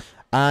here.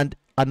 And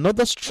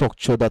another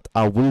structure that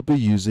I will be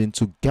using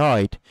to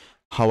guide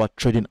our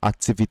trading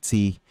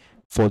activity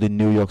for the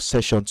New York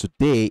session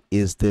today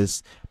is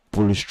this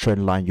bullish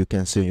trend line you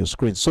can see on your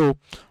screen. So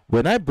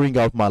when I bring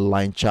out my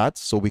line chart,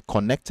 so we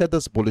connected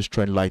this bullish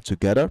trend line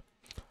together.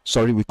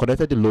 Sorry, we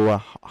connected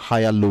the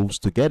higher lows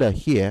together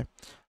here,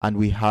 and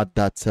we had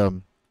that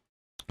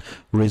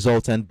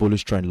resultant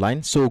bullish trend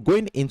line. So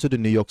going into the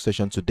New York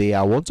session today,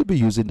 I want to be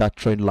using that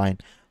trend line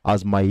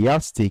as my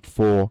yardstick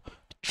for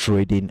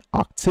trading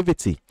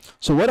activity.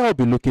 So what I'll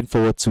be looking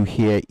forward to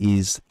here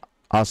is,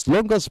 as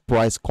long as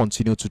price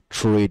continue to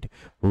trade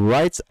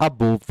right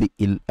above the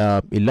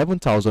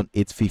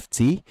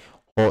 11,850,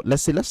 or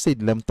let's say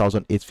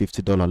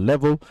 $11,850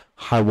 level,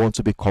 I want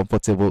to be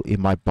comfortable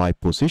in my buy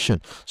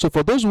position. So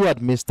for those who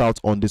had missed out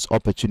on this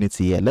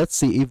opportunity here, let's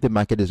see if the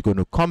market is going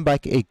to come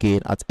back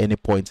again at any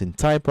point in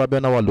time, probably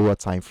on our lower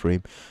time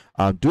frame,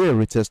 do a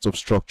retest of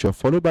structure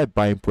followed by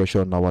buying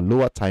pressure on our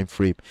lower time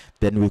frame,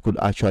 then we could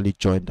actually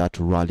join that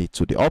rally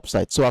to the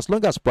upside. So as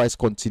long as price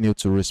continue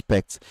to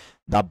respect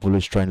that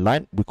bullish trend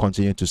line, we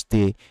continue to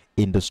stay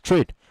in the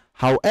trade.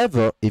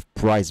 However, if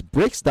price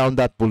breaks down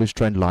that bullish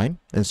trend line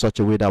in such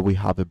a way that we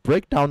have a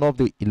breakdown of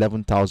the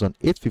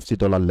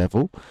 $11,850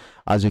 level,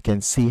 as you can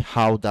see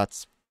how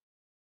that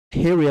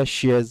area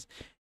shares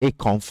a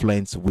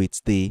confluence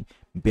with the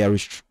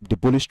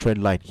bullish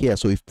trend line here.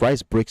 So if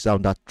price breaks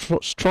down that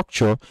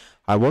structure,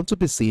 I want to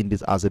be seeing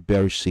this as a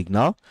bearish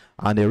signal,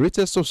 and a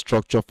retest of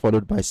structure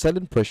followed by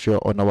selling pressure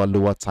on our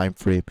lower time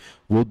frame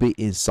will be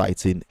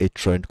inciting a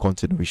trend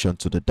continuation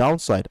to the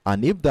downside.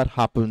 And if that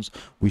happens,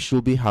 we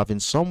should be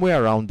having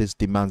somewhere around this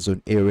demand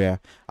zone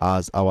area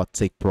as our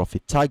take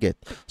profit target.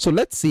 So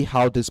let's see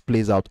how this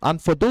plays out.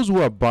 And for those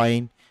who are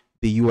buying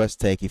the US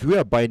tech. If we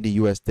are buying the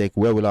US tech,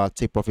 where will our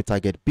take profit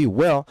target be?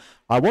 Well,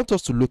 I want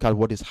us to look at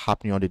what is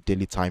happening on the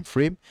daily time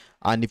frame.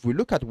 And if we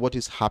look at what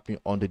is happening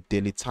on the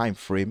daily time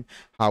frame,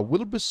 I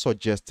will be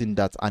suggesting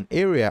that an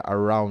area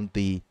around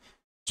the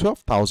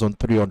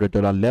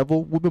 $12,300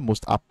 level will be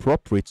most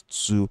appropriate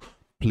to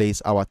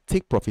place our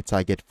take profit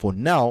target for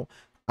now.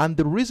 And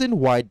the reason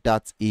why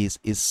that is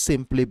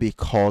simply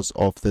because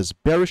of this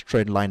bearish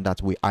trend line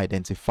that we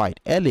identified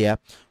earlier,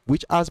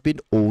 which has been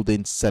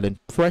holding selling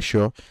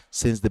pressure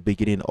since the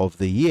beginning of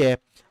the year.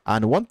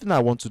 And one thing I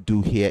want to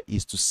do here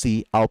is to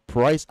see how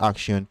price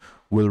action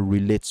will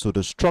relate to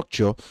the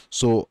structure.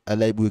 So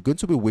we're going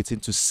to be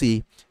waiting to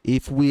see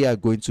if we are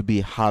going to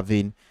be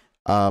having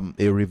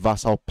a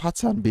reversal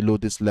pattern below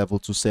this level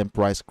to send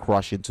price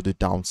crash into the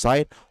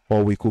downside,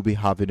 or we could be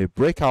having a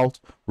breakout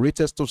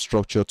retest of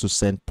structure to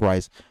send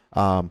price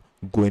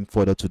going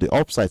further to the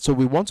upside. So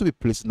we want to be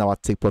placing our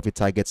take profit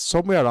targets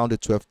somewhere around the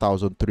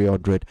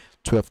 12,300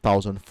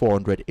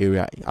 12,400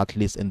 area, at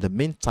least in the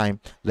meantime.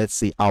 Let's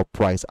see how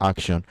price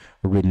action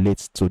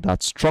relates to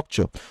that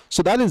structure.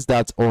 So that is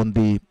that on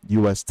the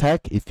US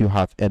tech. If you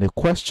have any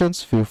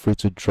questions, feel free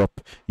to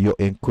drop your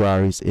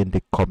inquiries in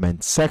the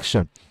comment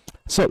section.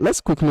 So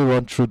let's quickly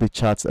run through the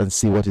charts and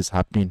see what is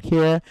happening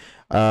here.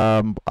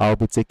 I'll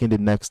be taking the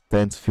next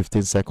 10 to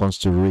 15 seconds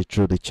to read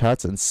through the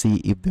charts and see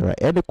if there are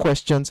any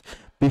questions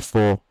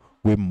before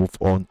we move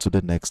on to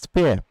the next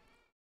pair.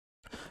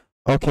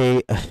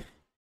 Okay.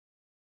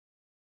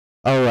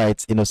 All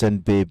right,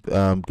 Innocent Babe,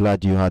 I'm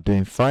glad you are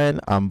doing fine.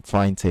 I'm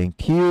fine,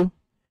 thank you.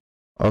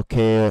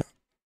 Okay, I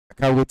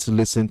can't wait to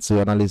listen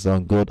to analysis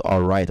on gold.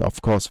 All right,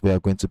 of course we are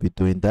going to be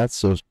doing that,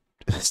 so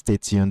stay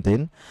tuned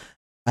in.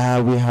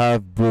 We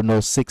have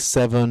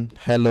Bruno67.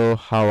 Hello,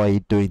 how are you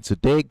doing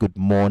today? Good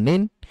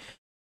morning.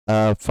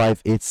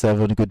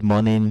 587, good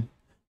morning.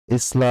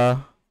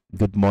 Isla,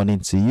 good morning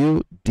to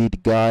you.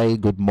 Did Guy,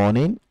 good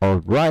morning.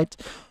 All right.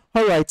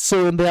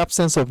 So in the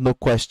absence of no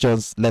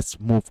questions, let's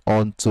move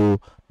on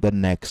to the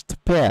next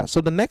pair.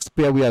 So the next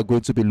pair we are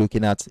going to be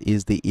looking at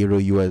is the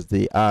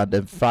EURUSD. And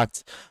in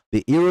fact,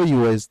 the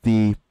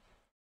EURUSD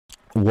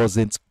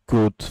wasn't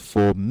good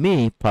for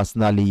me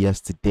personally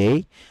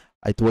yesterday.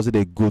 It wasn't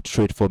a good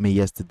trade for me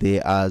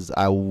yesterday, as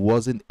I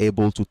wasn't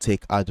able to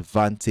take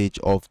advantage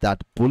of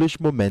that bullish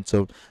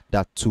momentum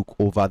that took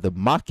over the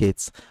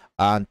markets.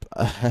 And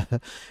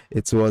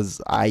it was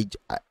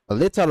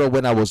later on,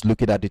 when I was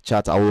looking at the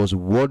chart, I was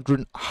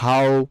wondering,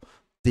 how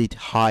did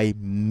I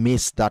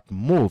miss that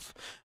move?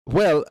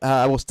 Well,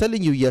 I was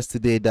telling you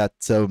yesterday that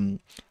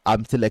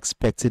I'm still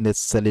expecting a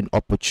selling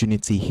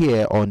opportunity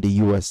here on the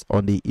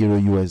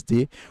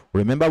EURUSD.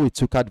 Remember, we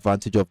took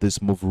advantage of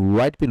this move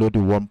right below the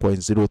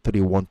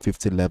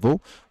 1.03150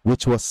 level,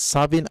 which was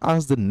serving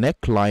as the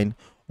neckline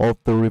of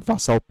the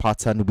reversal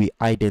pattern we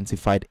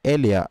identified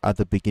earlier at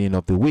the beginning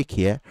of the week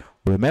here.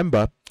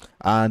 Remember,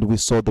 and we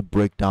saw the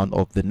breakdown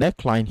of the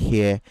neckline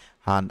here,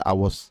 and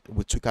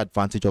we took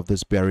advantage of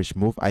this bearish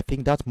move. I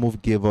think that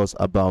move gave us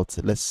about,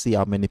 let's see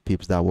how many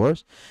pips that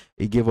was.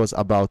 It gave us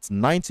about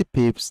 90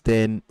 pips,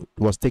 then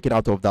was taken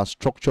out of that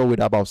structure with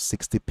about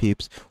 60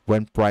 pips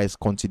when price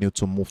continued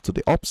to move to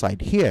the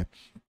upside here.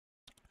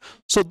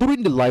 So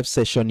during the live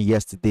session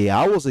yesterday,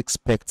 I was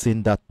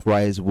expecting that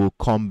price will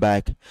come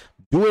back,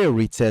 do a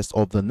retest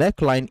of the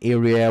neckline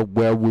area,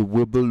 where we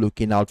will be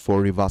looking out for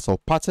a reversal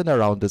pattern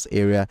around this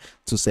area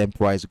to send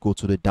price go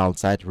to the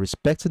downside,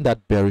 respecting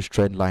that bearish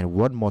trend line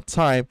one more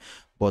time.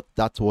 But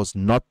that was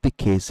not the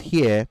case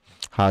here,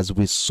 as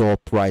we saw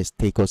price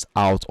take us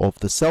out of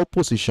the sell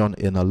position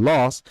in a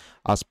loss,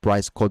 as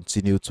price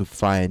continued to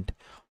find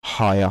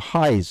higher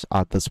highs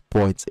at this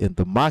point in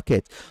the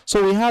market.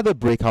 So we had a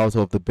breakout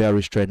of the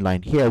bearish trend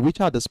line here, which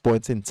at this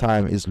point in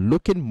time is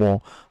looking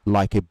more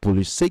like a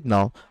bullish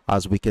signal,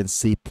 as we can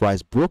see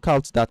price broke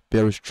out that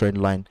bearish trend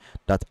line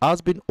that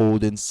has been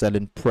holding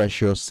selling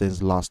pressure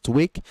since last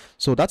week.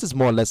 So that is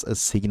more or less a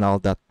signal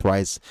that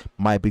price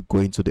might be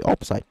going to the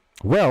upside.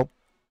 Well,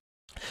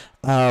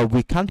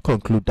 we can't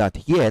conclude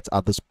that yet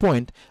at this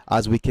point,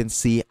 as we can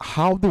see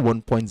how the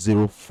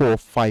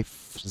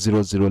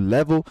 1.04500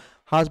 level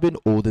has been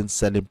holding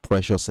selling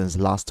pressure since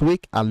last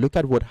week. And look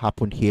at what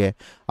happened here.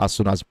 As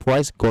soon as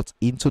price got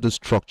into the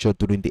structure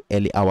during the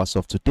early hours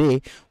of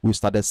today, we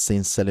started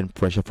seeing selling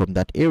pressure from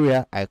that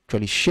area. I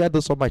actually shared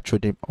this on my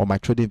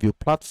TradingView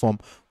platform,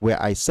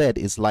 where I said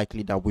it's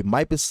likely that we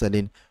might be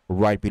selling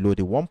right below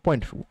the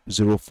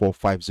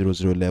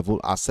 1.04500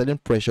 level as selling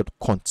pressure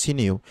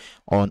continue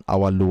on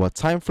our lower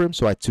time frame.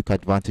 So I took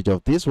advantage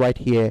of this right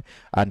here,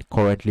 and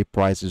currently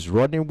price is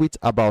running with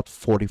about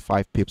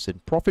 45 pips in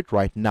profit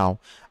right now.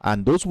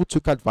 And those who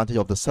took advantage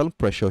of the selling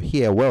pressure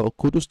here, well,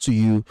 kudos to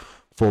you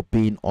for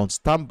being on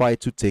standby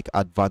to take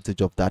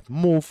advantage of that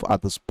move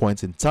at this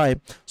point in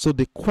time. So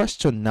the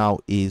question now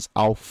is,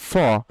 how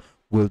far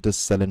will the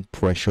selling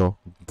pressure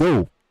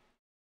go?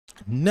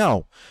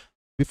 Now,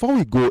 before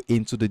we go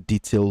into the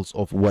details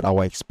of what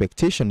our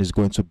expectation is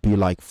going to be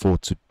like for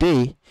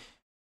today,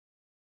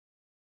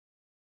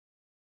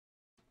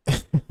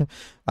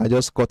 I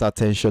just caught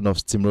attention of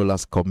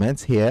Steamroller's comment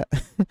here.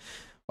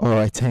 All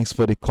right, thanks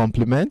for the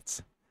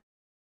compliment.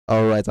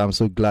 All right, I'm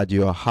so glad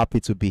you are happy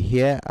to be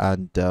here,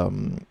 and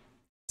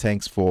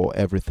thanks for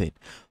everything.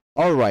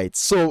 All right,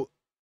 so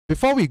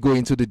before we go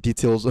into the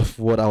details of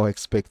what our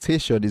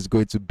expectation is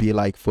going to be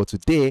like for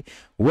today,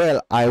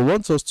 well, I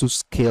want us to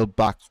scale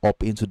back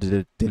up into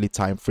the daily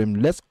time frame.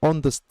 Let's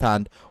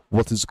understand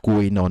what is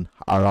going on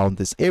around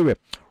this area.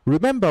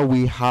 Remember,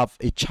 we have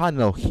a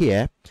channel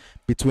here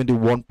between the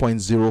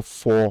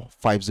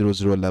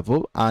 1.04500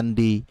 level and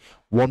the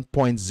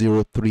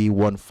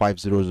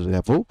 1.03150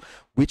 level,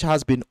 which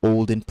has been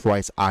holding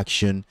price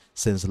action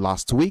since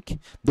last week,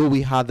 though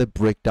we had the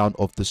breakdown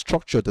of the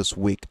structure this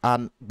week.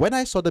 And when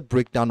I saw the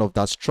breakdown of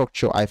that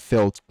structure, I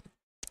felt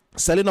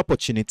selling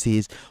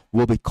opportunities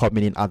will be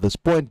coming in at this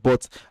point,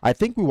 but I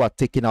think we were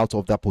taken out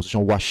of that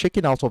position. We're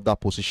shaking out of that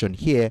position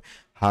here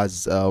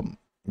as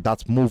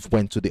that move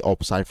went to the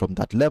upside from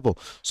that level.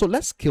 So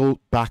let's scale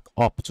back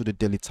up to the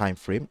daily time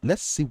frame.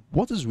 Let's see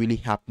what is really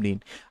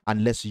happening,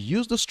 and let's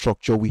use the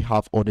structure we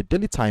have on the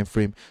daily time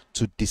frame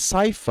to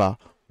decipher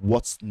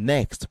what's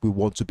next we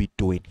want to be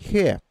doing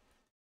here.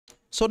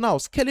 So now,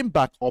 scaling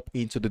back up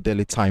into the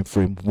daily time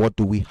frame, what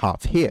do we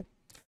have here?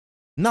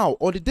 Now,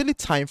 on the daily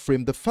time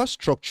frame, the first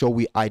structure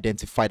we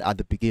identified at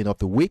the beginning of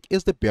the week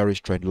is the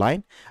bearish trend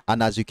line.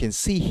 And as you can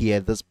see here,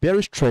 this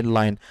bearish trend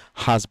line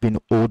has been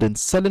holding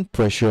selling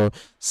pressure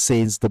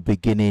since the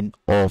beginning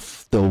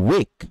of the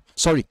week.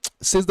 Sorry,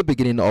 since the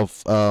beginning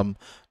of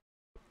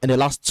in the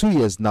last 2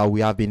 years now,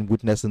 we have been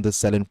witnessing the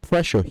selling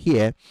pressure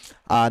here.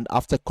 And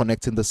after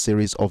connecting the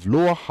series of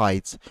lower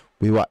heights,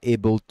 we were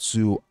able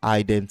to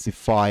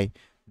identify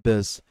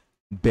this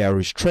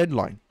bearish trend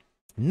line.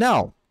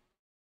 Now,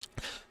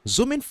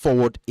 zooming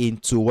forward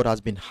into what has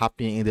been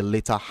happening in the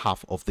later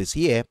half of this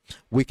year,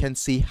 we can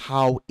see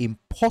how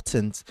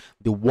important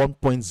the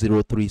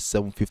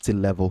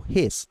 1.03750 level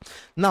is.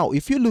 Now,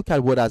 if you look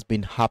at what has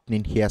been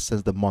happening here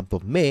since the month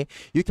of May,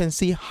 you can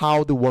see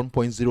how the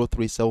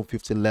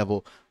 1.03750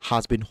 level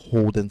has been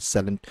holding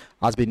selling,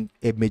 has been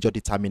a major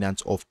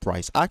determinant of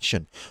price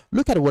action.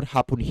 Look at what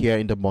happened here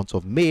in the month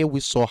of May. We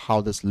saw how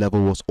this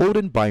level was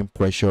holding buying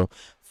pressure.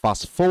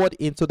 Fast forward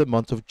into the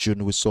month of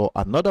June, we saw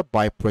another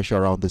buy pressure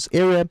around this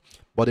area,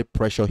 but the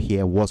pressure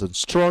here wasn't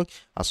strong.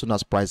 As soon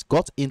as price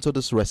got into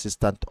this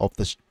resistance of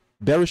the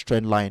bearish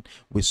trend line,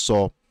 we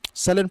saw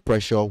selling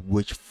pressure,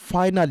 which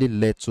finally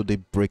led to the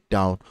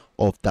breakdown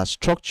of that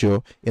structure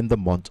in the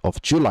month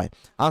of July.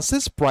 And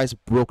since price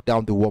broke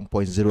down the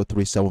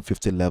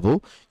 1.03750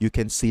 level, you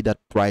can see that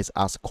price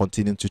has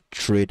continued to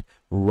trade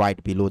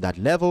right below that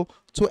level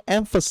to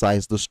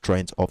emphasize the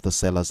strength of the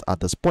sellers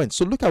at this point.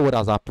 So look at what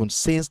has happened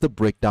since the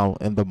breakdown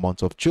in the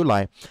month of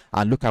July,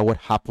 and look at what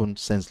happened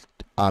since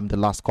the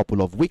last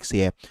couple of weeks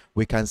here.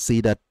 We can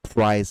see that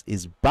price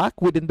is back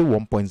within the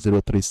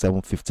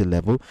 1.03750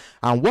 level,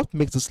 and what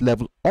makes this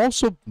level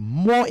also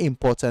more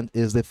important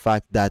is the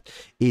fact that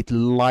it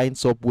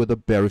lines up with a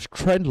bearish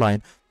trend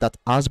line that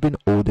has been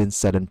holding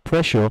selling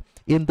pressure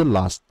in the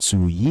last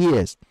 2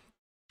 years.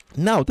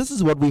 Now, this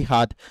is what we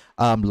had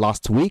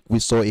last week. We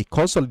saw a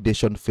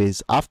consolidation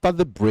phase after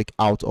the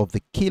breakout of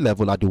the key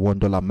level at the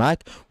 $1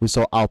 mark. We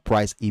saw our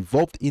price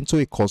evolved into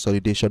a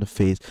consolidation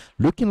phase,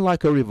 looking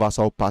like a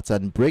reversal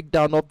pattern,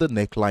 breakdown of the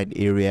neckline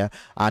area,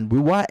 and we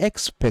were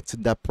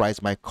expecting that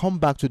price might come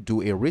back to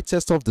do a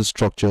retest of the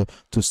structure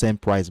to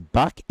send price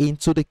back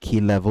into the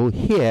key level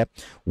here,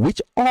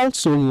 which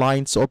also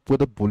lines up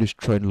with a bullish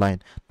trend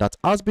line that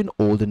has been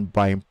holding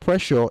buying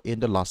pressure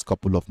in the last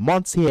couple of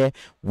months here,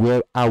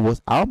 where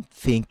I'm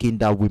thinking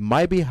that we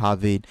might be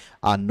having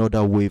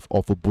another wave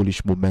of a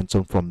bullish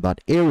momentum from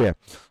that area.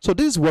 So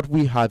this is what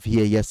we have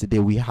here. Yesterday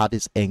we had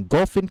this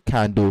engulfing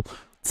candle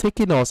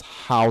taking us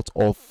out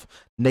of,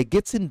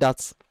 negating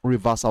that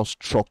reversal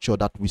structure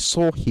that we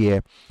saw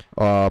here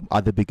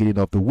at the beginning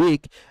of the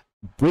week,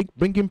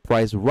 bringing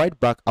price right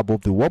back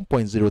above the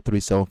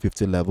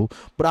 1.03750 level.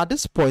 But at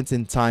this point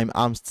in time,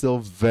 I'm still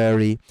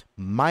very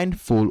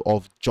mindful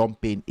of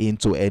jumping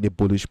into any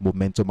bullish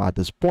momentum at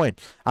this point,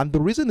 and the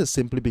reason is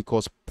simply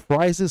because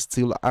price is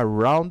still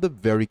around the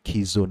very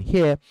key zone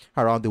here,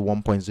 around the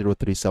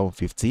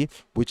 1.03750,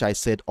 which I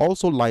said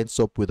also lines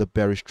up with a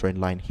bearish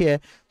trend line here.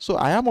 So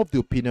I am of the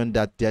opinion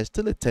that there's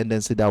still a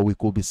tendency that we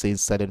could be seeing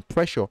selling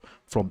pressure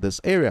from this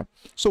area.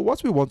 So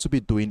what we want to be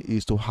doing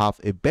is to have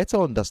a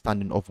better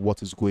understanding of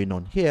what is going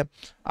on here,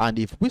 and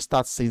if we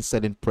start seeing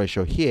selling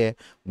pressure here,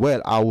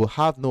 well, I will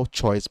have no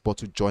choice but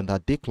to join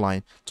that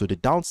decline to the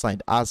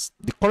downside, as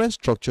the current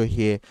structure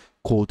here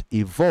could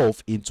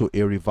evolve into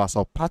a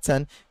reversal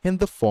pattern in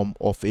the form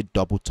of a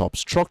double top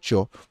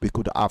structure. We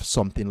could have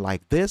something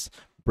like this: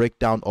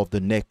 breakdown of the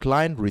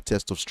neckline,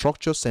 retest of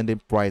structure,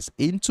 sending price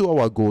into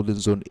our golden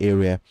zone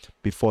area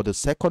before the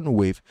second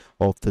wave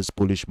of this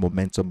bullish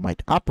momentum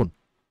might happen.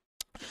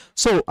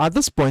 So at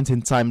this point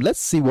in time,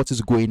 let's see what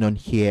is going on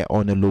here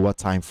on a lower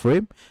time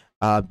frame.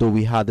 Though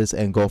we had this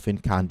engulfing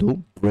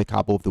candle break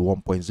above the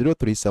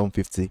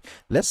 1.03750,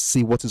 let's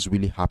see what is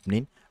really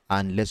happening,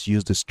 and let's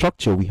use the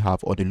structure we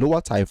have on the lower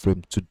time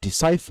frame to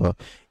decipher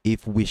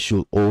if we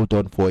should hold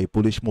on for a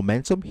bullish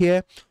momentum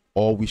here,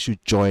 or we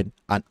should join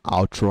an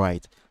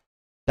outright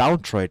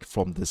downtrend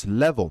from this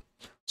level.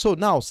 So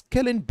now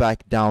scaling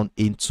back down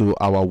into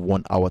our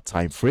 1 hour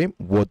time frame,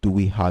 what do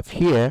we have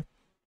here?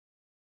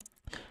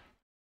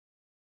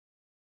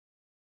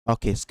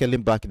 Okay,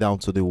 scaling back down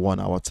to the 1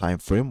 hour time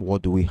frame,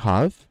 what do we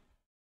have?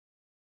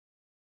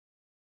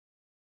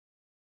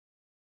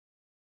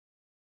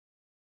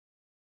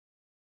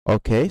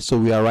 Okay, so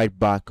we are right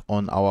back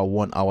on our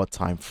 1 hour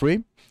time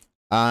frame,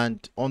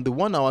 and on the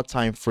 1 hour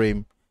time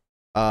frame,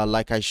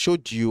 like I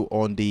showed you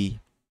on the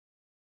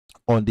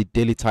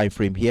daily time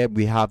frame here,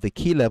 we have the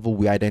key level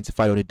we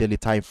identified on the daily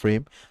time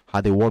frame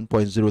at the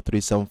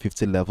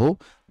 1.03750 level.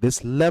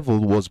 This level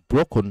was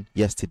broken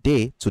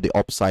yesterday to the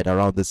upside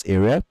around this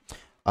area.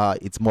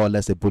 It's more or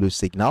less a bullish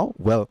signal.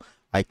 Well,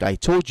 like I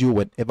told you,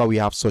 whenever we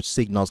have such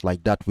signals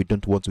like that, we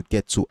don't want to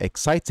get too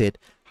excited,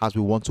 as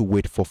we want to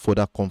wait for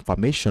further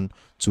confirmation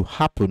to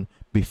happen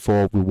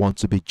before we want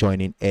to be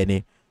joining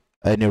any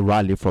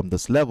rally from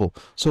this level.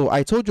 So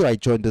I told you I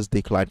joined this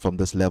decline from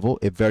this level,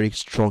 a very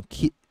strong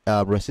key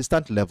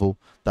resistant level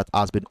that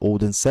has been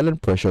holding selling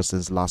pressure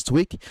since last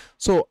week.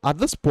 So at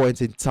this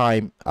point in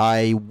time,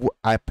 I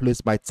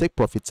placed my take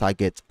profit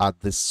target at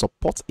the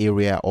support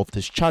area of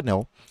this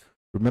channel.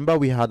 Remember,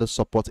 we had a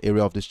support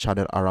area of this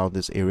channel around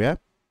this area,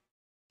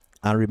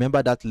 and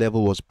remember that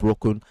level was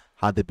broken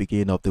at the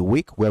beginning of the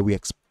week, where we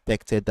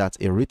expected that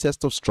a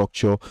retest of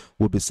structure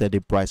would be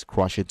sending price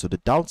crashing to the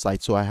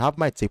downside. So I have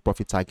my take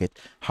profit target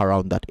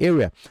around that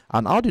area.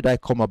 And how did I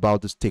come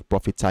about this take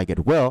profit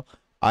target? Well,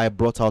 I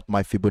brought out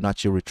my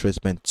Fibonacci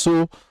retracement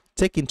tool,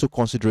 take into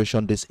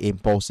consideration this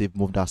impulsive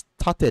move that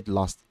started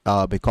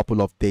a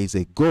couple of days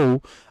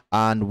ago,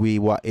 and we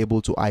were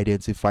able to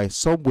identify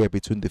somewhere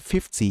between the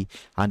 50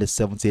 and the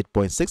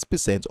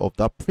 78.6% of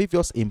that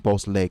previous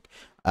impulse leg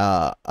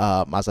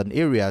as an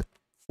area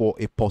for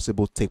a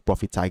possible take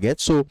profit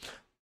target. So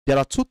there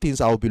are two things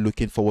I'll be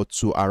looking forward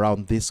to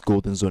around this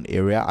golden zone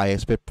area. I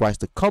expect price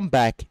to come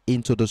back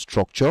into the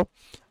structure,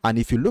 and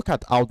if you look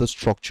at how the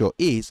structure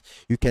is,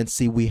 you can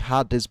see we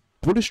had this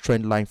bullish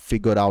trend line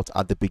figured out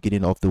at the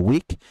beginning of the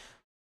week,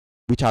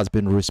 which has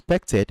been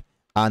respected,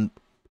 and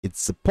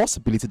it's a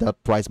possibility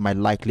that price might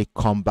likely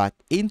come back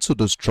into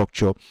the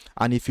structure.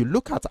 And if you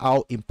look at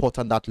how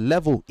important that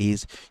level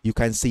is, you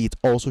can see it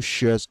also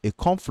shares a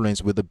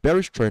confluence with the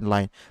bearish trend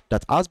line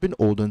that has been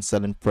holding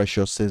selling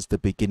pressure since the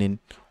beginning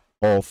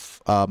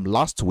of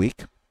last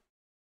week.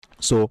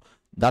 So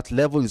that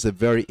level is a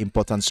very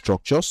important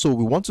structure. So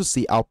we want to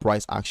see how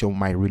price action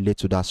might relate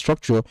to that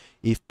structure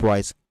if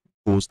price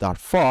goes that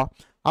far,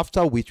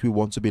 after which we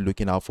want to be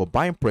looking out for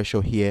buying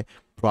pressure here,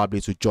 probably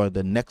to join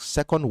the next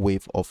second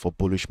wave of a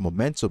bullish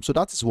momentum. So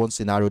that is one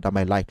scenario that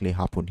might likely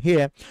happen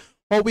here.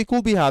 Or we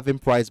could be having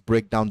price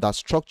break down that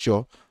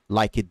structure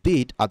like it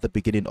did at the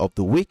beginning of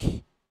the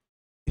week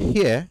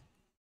here.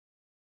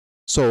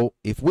 So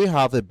if we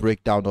have a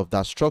breakdown of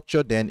that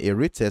structure, then a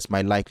retest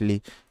might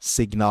likely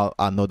signal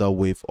another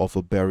wave of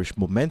a bearish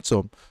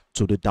momentum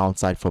to the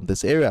downside from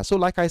this area. So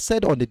like I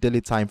said on the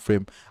daily time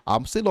frame,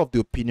 I'm still of the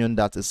opinion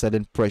that a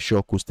selling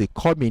pressure could still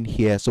come in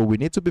here. So we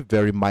need to be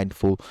very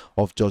mindful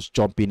of just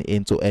jumping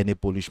into any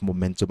bullish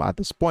momentum at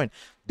this point.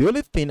 The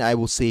only thing I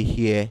will say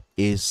here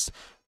is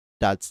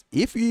that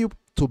if you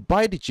to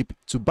buy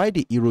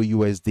the Euro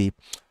USD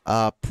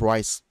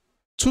price,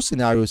 two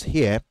scenarios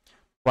here.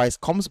 Price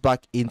comes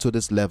back into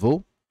this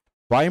level,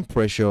 buying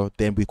pressure,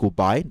 then we could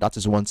buy. That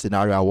is one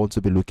scenario I want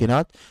to be looking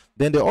at.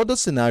 Then the other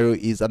scenario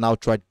is an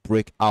outright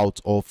breakout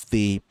of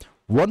the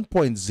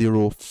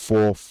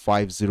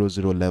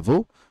 1.04500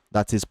 level.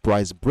 That is,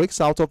 price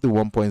breaks out of the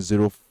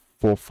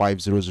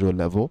 1.04500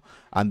 level,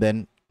 and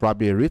then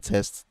probably a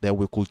retest, then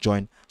we could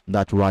join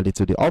that rally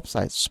to the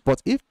upside.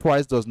 But if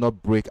price does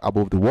not break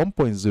above the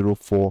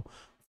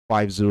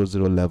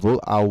 1.04500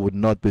 level, I would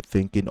not be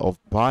thinking of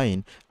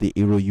buying the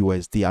Euro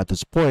USD at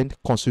this point,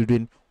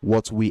 considering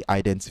what we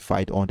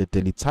identified on the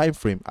daily time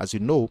frame. As you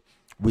know,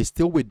 we're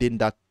still within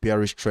that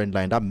bearish trend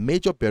line, that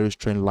major bearish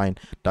trend line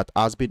that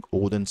has been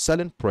holding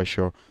selling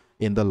pressure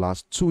in the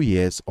last 2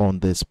 years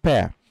on this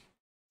pair.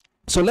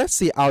 So let's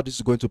see how this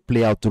is going to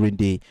play out during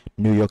the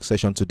New York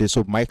session today.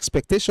 So my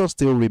expectation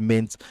still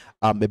remains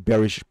a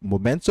bearish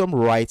momentum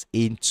right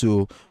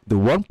into the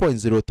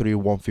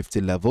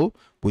 1.03150 level,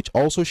 which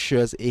also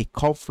shares a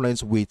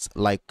confluence with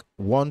like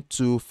 1,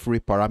 2, 3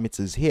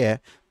 parameters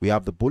here. We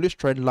have the bullish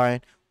trend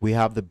line, we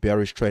have the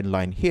bearish trend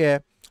line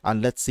here,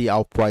 and let's see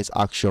how price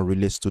action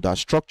relates to that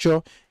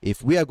structure.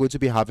 If we are going to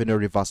be having a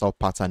reversal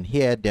pattern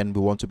here, then we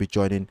want to be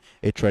joining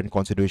a trend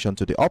continuation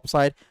to the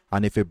upside,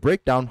 and if a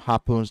breakdown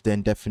happens,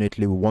 then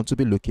definitely we want to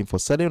be looking for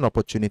selling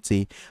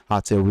opportunity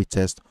at a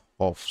retest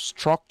of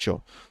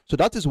structure. So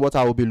that is what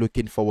I will be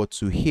looking forward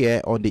to here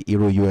on the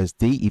Euro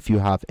USD. If you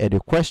have any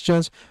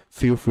questions,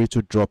 feel free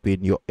to drop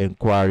in your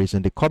inquiries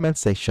in the comment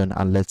section,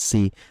 and let's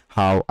see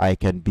how I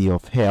can be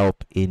of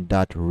help in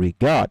that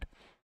regard.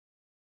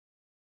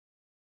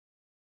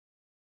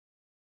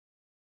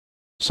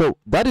 So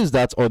that is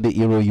that on the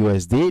Euro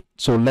USD.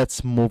 So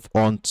let's move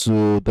on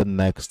to the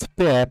next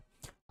pair,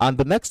 And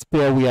the next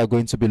pair we are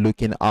going to be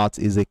looking at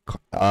is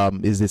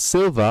a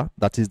silver,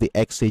 that is the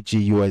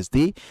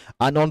XAGUSD.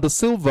 And on the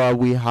silver,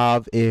 we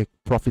have a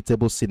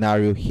profitable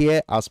scenario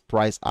here as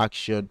price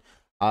action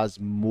has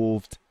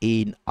moved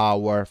in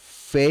our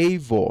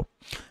favor.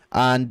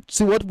 And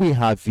see what we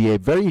have here,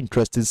 very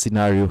interesting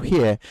scenario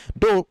here.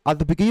 Though at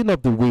the beginning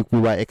of the week we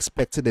were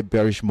expecting a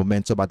bearish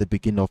momentum at the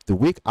beginning of the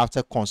week,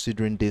 after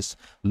considering this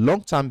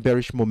long-term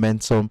bearish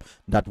momentum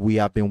that we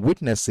have been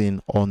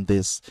witnessing on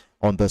this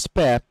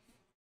pair.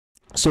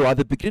 So at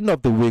the beginning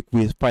of the week,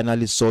 we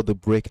finally saw the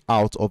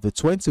breakout of the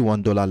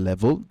 $21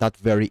 level, that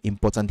very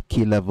important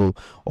key level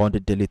on the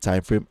daily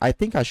time frame. I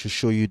think I should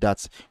show you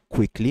that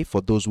quickly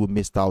for those who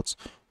missed out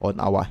on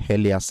our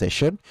earlier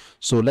session.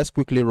 So let's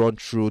quickly run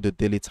through the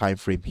daily time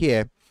frame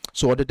here.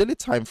 So on the daily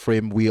time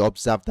frame, we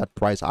observed that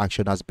price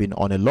action has been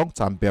on a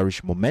long-term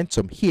bearish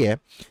momentum here,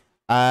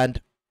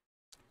 and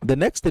the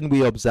next thing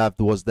we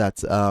observed was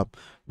that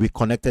we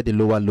connected the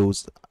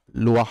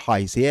lower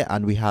highs here,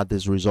 and we had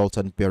this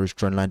resultant bearish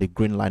trend line, the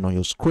green line on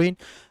your screen.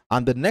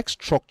 And the next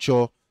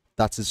structure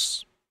that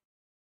is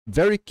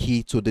very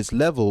key to this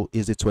level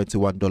is the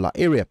 $21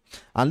 area.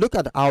 And look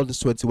at how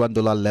this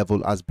 $21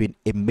 level has been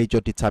a major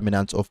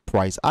determinant of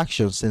price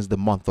action since the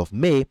month of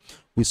May.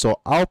 We saw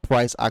how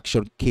price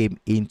action came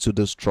into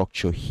the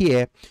structure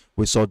here.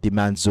 We saw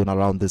demand zone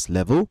around this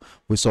level.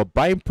 We saw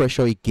buying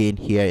pressure again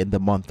here in the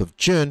month of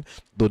June,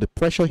 though the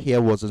pressure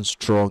here wasn't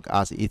strong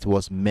as it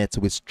was met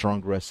with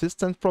strong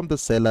resistance from the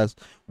sellers,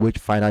 which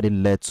finally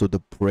led to the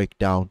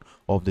breakdown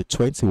of the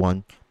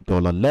 $21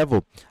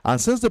 level. And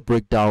since the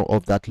breakdown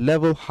of that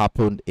level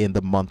happened in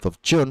the month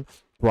of June,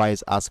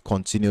 price has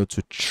continued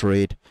to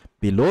trade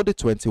below the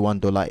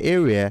 $21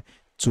 area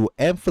to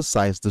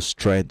emphasize the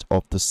strength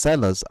of the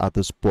sellers at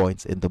this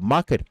point in the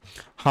market.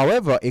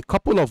 However, a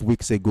couple of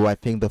weeks ago, I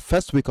think the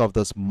first week of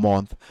this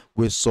month,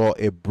 we saw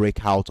a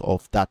breakout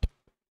of that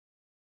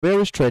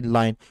bearish trend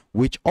line,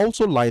 which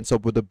also lines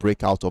up with the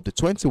breakout of the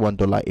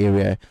 $21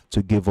 area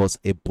to give us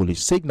a bullish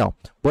signal.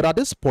 But at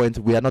this point,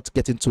 we are not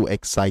getting too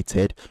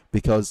excited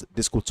because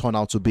this could turn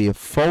out to be a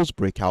false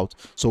breakout.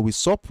 So we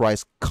saw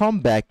price come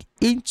back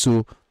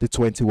into the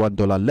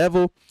 $21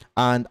 level,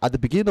 and at the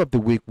beginning of the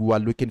week we were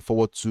looking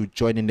forward to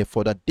joining a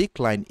further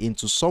decline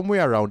into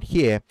somewhere around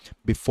here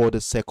before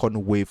the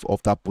second wave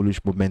of that bullish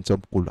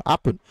momentum could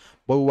happen.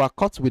 But we were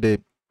caught with a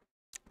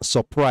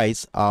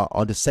surprise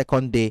on the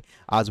second day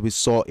as we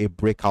saw a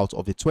breakout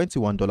of the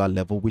 $21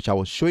 level, which I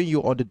was showing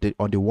you on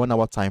the 1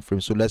 hour time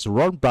frame. So let's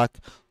run back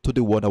to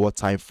the 1 hour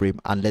time frame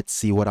and let's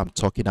see what I'm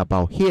talking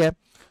about here.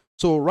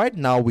 So right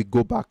now we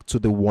go back to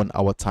the 1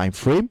 hour time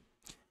frame.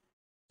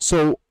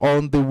 So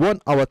on the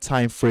 1 hour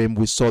time frame,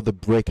 we saw the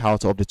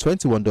breakout of the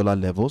 $21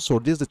 level. So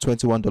this is the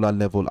 $21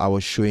 level I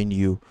was showing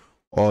you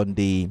on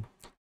the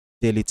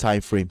daily time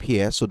frame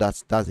here. So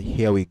that's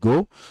here we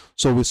go.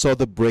 So we saw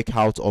the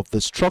breakout of the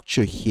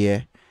structure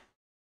here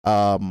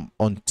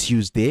on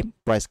Tuesday.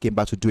 Price came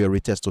back to do a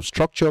retest of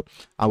structure,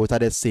 and we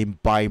started seeing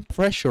buying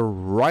pressure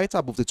right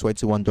above the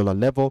 $21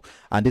 level,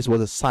 and this was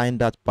a sign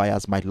that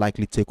buyers might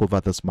likely take over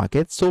this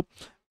market. So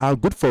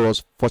good for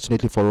us.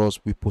 Fortunately for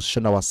us, we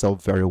positioned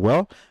ourselves very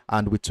well,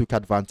 and we took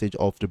advantage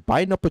of the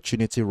buying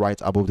opportunity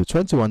right above the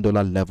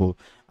 $21 level,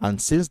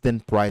 and since then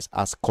price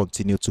has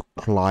continued to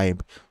climb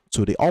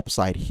to the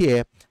upside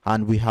here,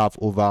 and we have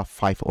over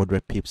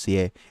 500 pips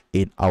here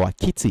in our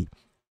kitty.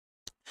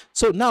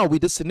 So now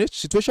with the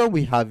situation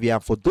we have here,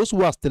 for those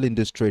who are still in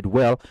this trade,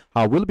 well,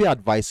 I will be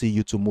advising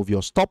you to move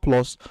your stop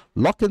loss,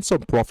 lock in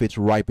some profit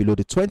right below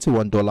the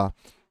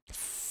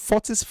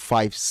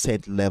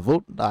 $21.45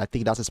 level. I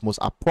think that is most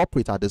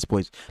appropriate at this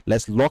point.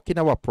 Let's lock in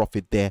our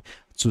profit there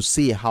to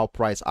see how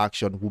price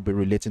action will be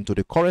relating to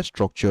the current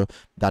structure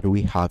that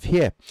we have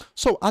here.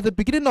 So at the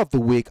beginning of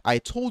the week, I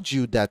told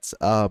you that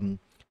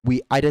we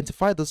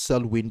identified the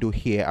sell window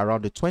here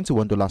around the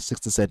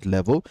 $21.60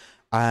 level,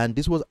 and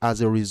this was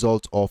as a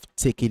result of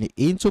taking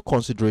into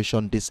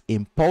consideration this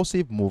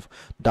impulsive move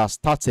that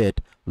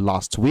started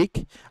last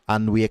week,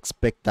 and we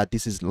expect that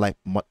this is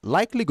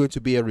likely going to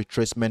be a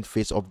retracement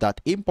phase of that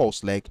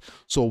impulse leg.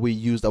 So we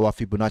used our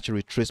Fibonacci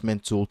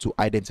retracement tool to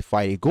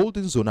identify a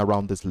golden zone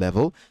around this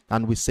level,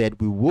 and we said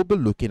we will be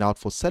looking out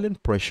for selling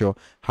pressure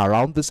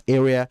around this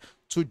area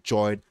to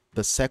join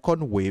the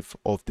second wave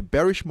of the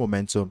bearish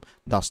momentum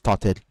that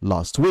started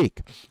last week.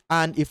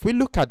 And if we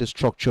look at the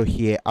structure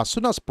here, as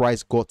soon as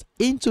price got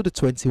into the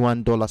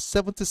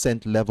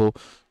 $21.70 level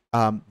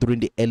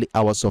during the early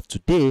hours of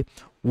today,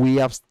 we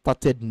have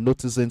started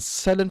noticing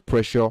selling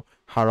pressure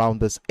around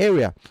this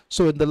area.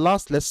 So in the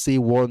last, let's say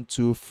 1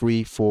 2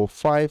 3 4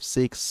 5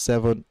 6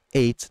 7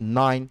 8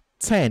 9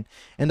 10,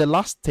 in the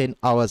last 10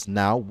 hours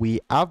now, we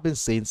have been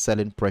seeing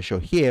selling pressure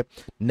here,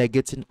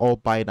 negating all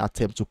buying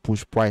attempt to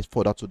push price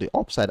further to the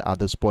upside at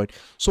this point.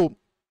 So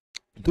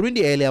during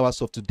the early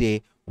hours of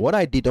today, what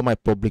I did on my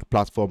public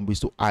platform was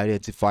to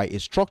identify a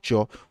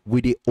structure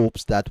with the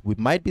hopes that we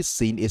might be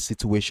seeing a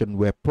situation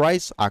where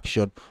price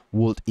action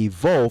would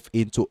evolve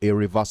into a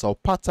reversal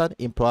pattern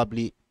in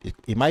probably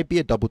it might be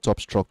a double top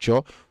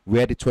structure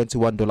where the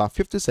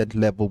 $21.50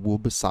 level will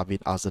be serving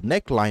as a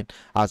neckline,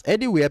 as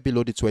anywhere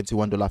below the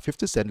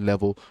 $21.50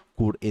 level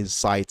could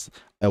incite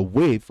a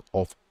wave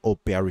of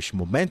bearish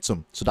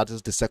momentum. So that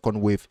is the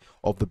second wave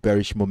of the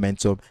bearish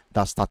momentum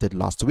that started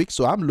last week.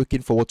 So I'm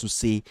looking forward to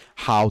see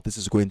how this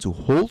is going to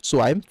hold. So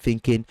I'm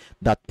thinking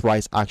that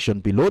price action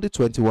below the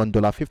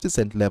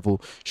 $21.50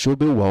 level should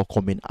be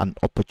welcoming an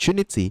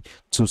opportunity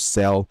to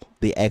sell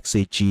the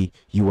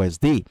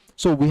XAGUSD.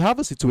 So we have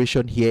a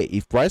situation here.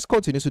 If price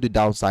continues to the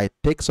downside,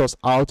 takes us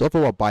out of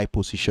our buy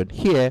position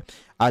here,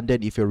 and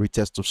then if a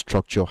retest of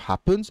structure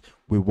happens,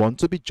 we want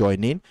to be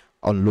joining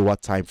on lower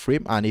time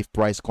frame. And if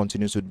price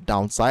continues to the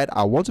downside,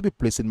 I want to be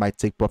placing my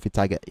take profit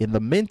target in the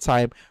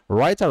meantime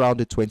right around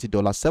the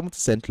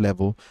 $20.70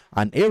 level,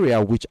 an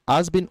area which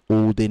has been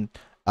holding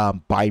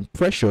buying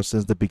pressure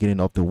since the beginning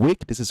of the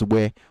week. This is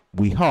where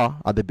we are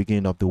at the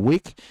beginning of the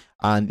week.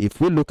 And if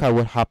we look at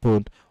what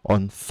happened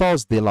on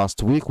Thursday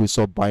last week, we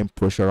saw buying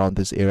pressure around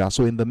this area.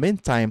 So in the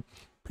meantime,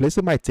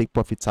 placing my take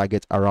profit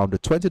target around the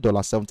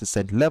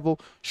 $20.70 level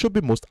should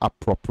be most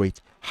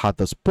appropriate at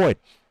this point.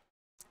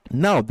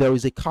 Now, there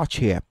is a catch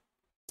here.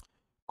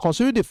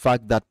 Considering the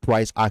fact that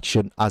price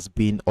action has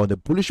been on a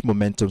bullish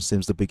momentum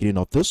since the beginning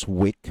of this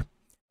week,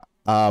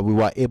 we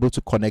were able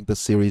to connect the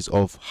series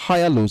of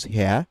higher lows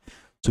here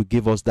to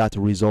give us that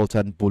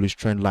resultant bullish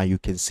trend line. You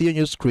can see on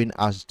your screen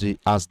as the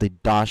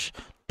dash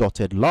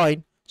dotted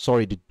line,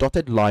 sorry, the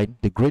dotted line,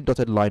 the green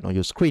dotted line on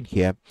your screen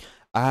here.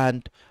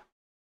 And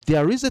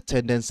there is a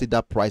tendency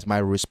that price might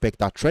respect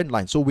that trend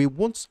line. So we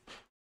won't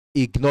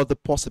ignore the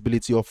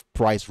possibility of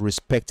price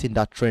respecting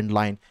that trend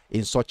line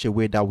in such a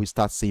way that we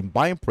start seeing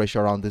buying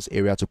pressure around this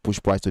area to push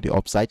price to the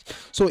upside.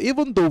 So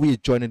even though we are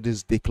joining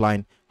this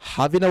decline,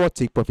 having our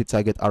take profit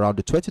target around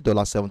the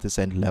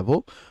 $20.70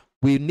 level,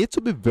 we need to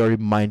be very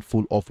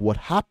mindful of what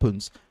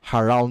happens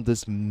around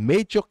this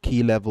major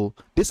key level.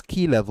 This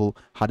key level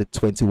had a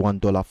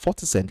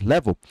 $21.40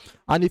 level.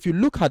 And if you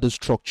look at the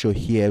structure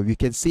here, you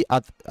can see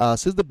at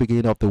since the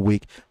beginning of the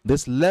week,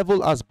 this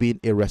level has been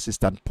a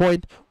resistant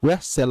point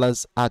where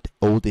sellers had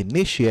held a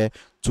niche here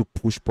to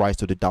push price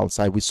to the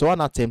downside. We saw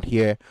an attempt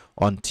here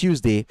on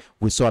Tuesday.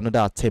 We saw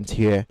another attempt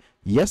here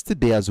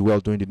yesterday as well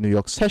during the New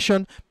York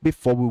session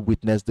before we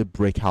witnessed the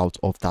breakout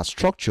of that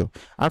structure.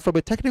 And from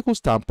a technical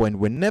standpoint,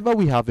 whenever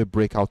we have a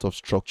breakout of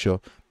structure,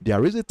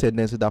 there is a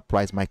tendency that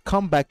price might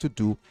come back to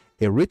do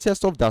a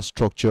retest of that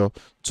structure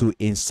to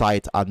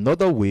incite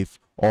another wave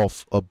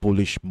of a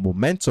bullish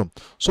momentum.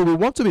 So we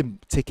want to be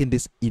taking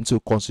this into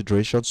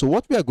consideration. So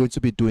what we are going to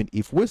be doing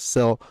if we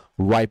sell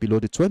right below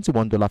the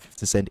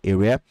 $21.50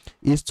 area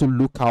is to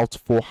look out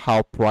for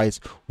how price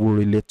will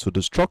relate to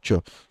the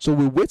structure. So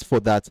we wait for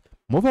that,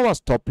 move our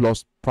stop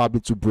loss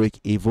probably to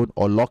break even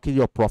or lock in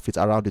your profit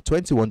around the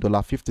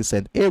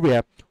 $21.50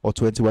 area or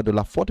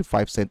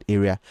 $21.45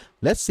 area.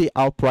 Let's see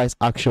how price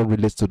action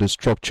relates to the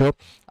structure,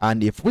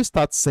 and if we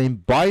start seeing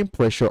buying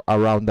pressure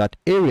around that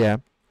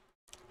area,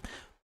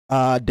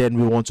 then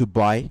we want to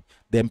buy.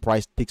 Then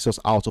price takes us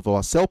out of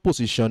our sell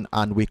position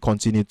and we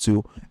continue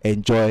to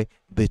enjoy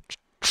the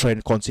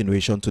trend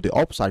continuation to the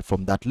upside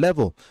from that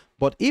level.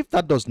 But if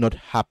that does not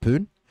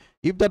happen,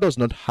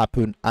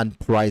 and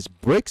price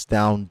breaks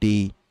down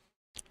the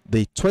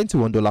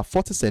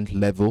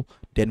 $21.40 level,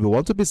 then we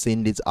want to be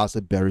seeing this as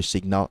a bearish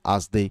signal,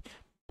 as the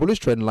bullish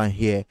trend line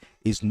here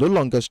is no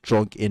longer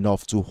strong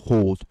enough to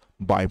hold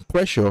buying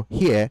pressure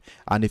here.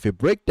 And if a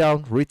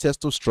breakdown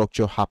retest of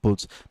structure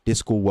happens,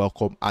 this could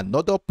welcome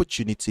another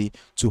opportunity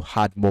to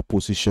add more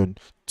position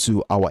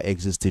to our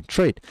existing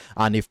trade.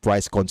 And if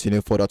price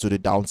continue further to the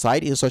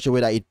downside in such a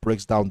way that it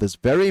breaks down this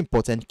very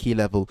important key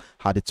level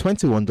at the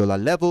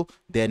 $21 level,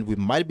 then we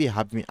might be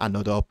having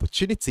another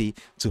opportunity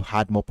to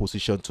add more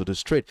position to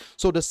this trade.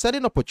 So the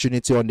selling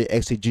opportunity on the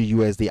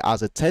XAGUSD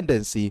has a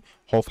tendency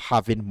of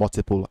having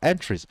multiple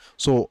entries.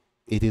 So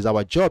it is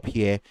our job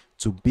here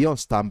to be on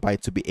standby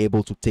to be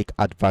able to take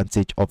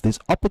advantage of this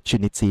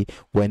opportunity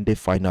when they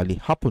finally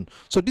happen.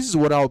 So this is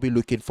what I'll be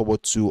looking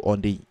forward to on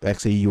the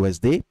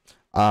XAUUSD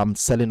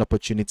selling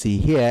opportunity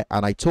here.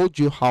 And I told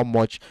you how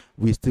much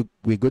we're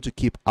going to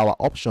keep our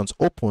options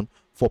open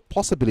for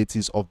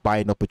possibilities of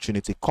buying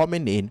opportunity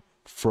coming in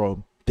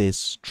from this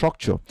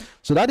structure.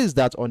 So that is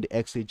that on the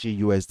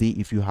XAGUSD.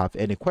 If you have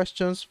any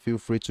questions, feel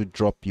free to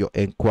drop your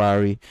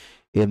inquiry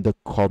in the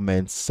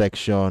comment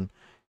section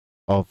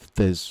of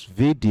this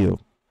video.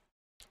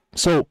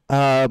 So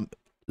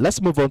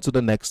let's move on to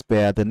the next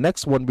pair. The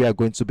next one we are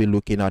going to be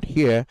looking at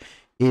here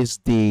is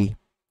the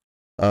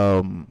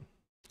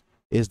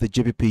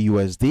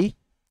GBPUSD.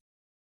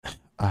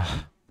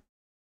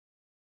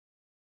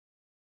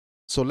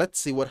 So let's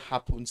see what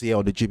happens here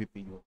on the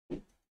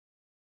GBPUSD.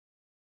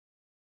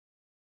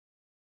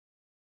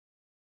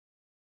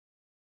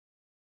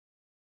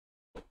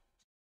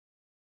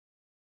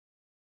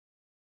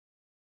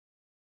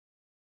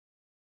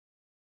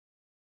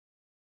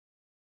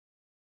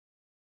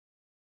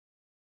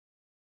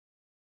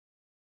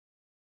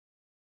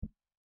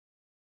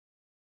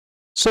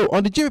 So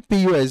on the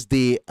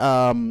GBPUSD,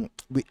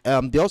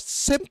 the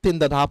same thing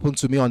that happened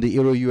to me on the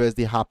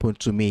EURUSD happened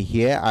to me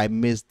here. I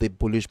missed the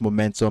bullish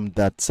momentum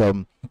that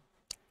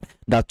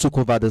took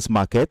over this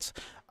market.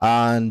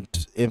 And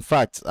in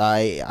fact,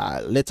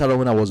 I later on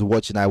when I was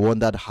watching, I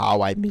wondered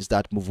how I missed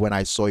that move when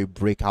I saw a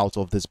breakout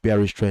of this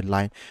bearish trend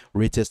line,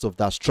 retest of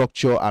that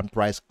structure, and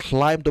price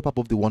climbed up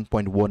above the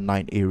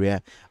 1.19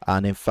 area.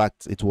 And in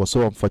fact, it was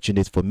so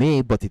unfortunate for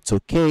me, but it's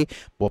okay.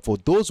 But for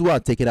those who are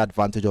taking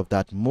advantage of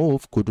that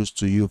move, kudos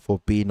to you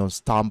for being on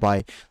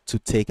standby to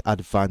take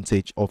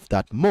advantage of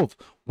that move.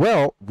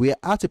 Well, we're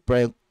at a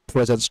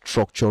present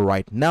structure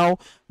right now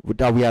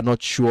that we are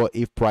not sure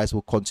if price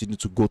will continue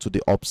to go to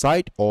the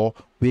upside, or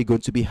we're going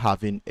to be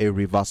having a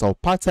reversal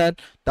pattern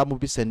that will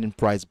be sending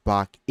price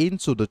back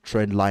into the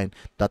trend line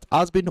that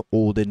has been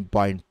holding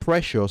buying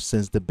pressure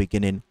since the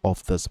beginning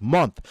of this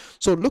month.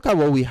 So look at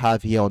what we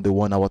have here on the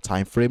 1 hour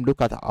time frame. Look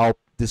at how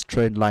this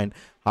trend line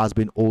has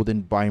been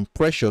holding buying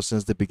pressure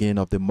since the beginning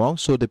of the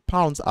month. So the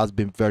pounds has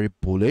been very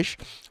bullish,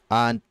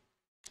 and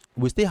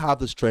we still have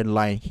this trend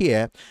line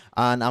here,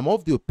 and I'm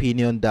of the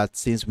opinion that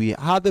since we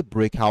had the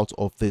breakout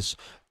of this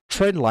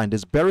trend line,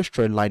 this bearish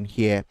trend line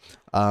here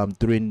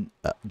during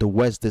the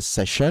Wednesday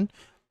session,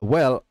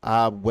 well,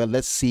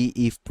 let's see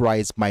if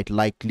price might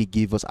likely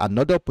give us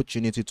another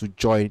opportunity to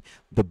join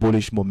the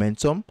bullish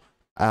momentum,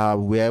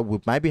 where we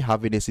might be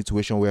having a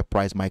situation where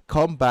price might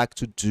come back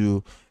to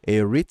do a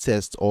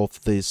retest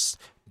of this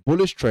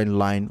bullish trend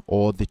line,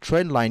 or the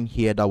trend line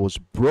here that was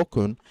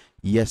broken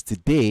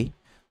yesterday.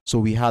 So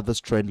we had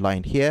this trend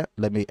line here.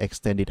 Let me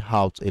extend it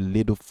out a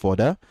little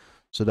further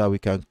so that we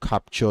can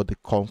capture the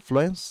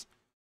confluence.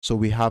 So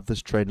we have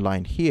this trend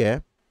line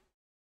here.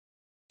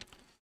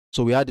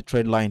 So we had the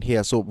trend line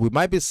here. So we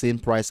might be seeing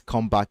price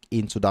come back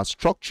into that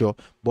structure.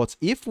 But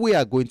if we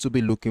are going to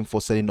be looking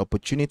for selling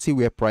opportunity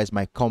where price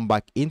might come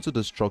back into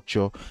the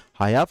structure,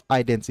 I have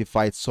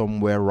identified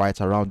somewhere right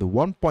around the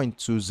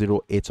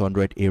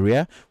 1.20800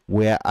 area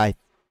where I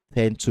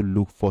tend to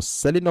look for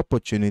selling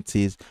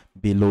opportunities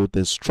below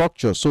the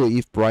structure. So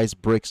if price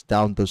breaks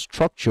down the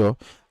structure,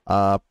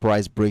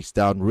 price breaks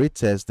down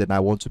retest, then I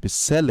want to be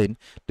selling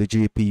the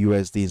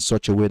GBPUSD in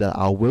such a way that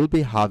I will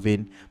be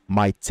having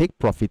my take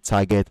profit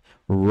target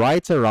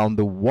right around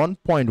the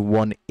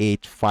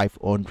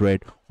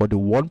 1.18500 or the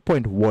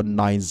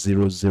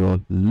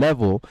 1.1900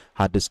 level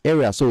at this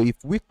area. So if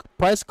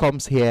price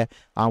comes here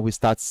and we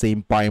start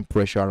seeing buying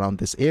pressure around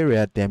this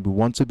area, then we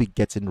want to be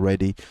getting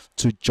ready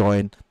to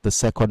join the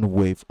second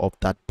wave of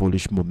that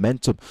bullish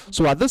momentum.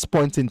 So at this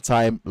point in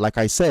time, like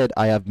I said,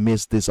 I have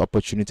missed this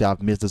opportunity,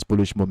 I've missed this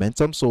bullish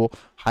momentum, so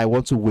I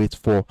want to wait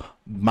for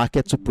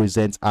market to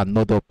present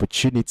another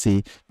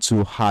opportunity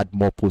to add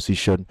more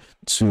position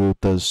to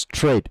this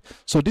trade.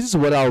 So this is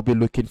what I'll be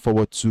looking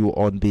forward to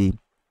on the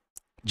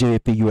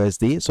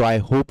GBPUSD. So I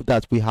hope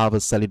that we have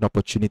a selling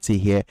opportunity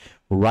here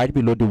right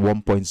below the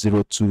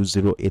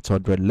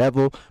 1.020800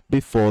 level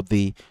before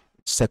the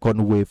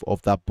second wave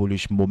of that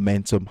bullish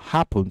momentum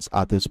happens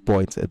at this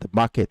point in the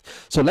market.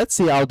 So let's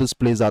see how this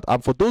plays out.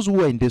 And for those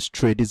who are in this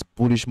trade, this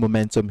bullish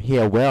momentum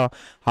here, well,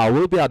 I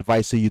will be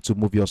advising you to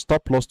move your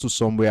stop loss to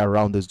somewhere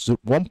around the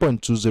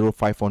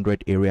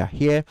 1.20500 area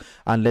here,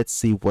 and let's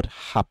see what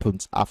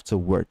happens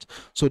afterwards.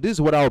 So this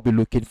is what I'll be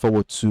looking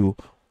forward to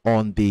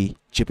on the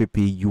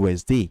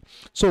GBPUSD.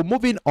 So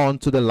moving on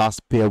to the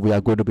last pair we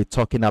are going to be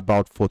talking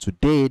about for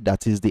today,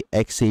 that is the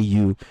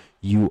XAUUSD.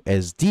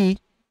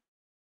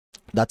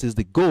 That is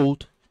the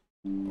gold.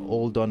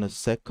 Hold on a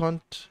second.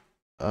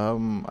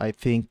 I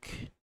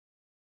think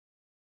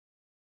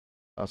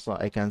also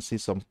I can see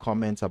some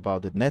comments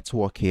about the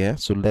network here.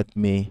 So let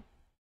me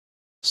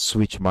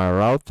switch my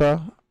router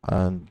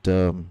and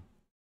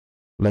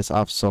let's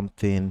have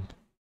something.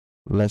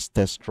 Let's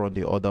test run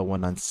the other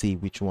one and see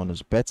which one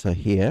is better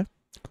here.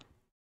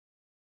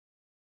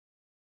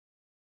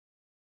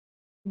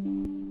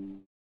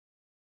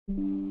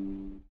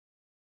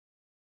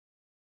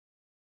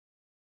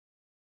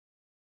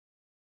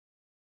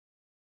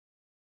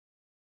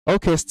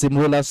 Okay,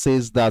 Steamroller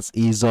says that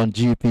he's on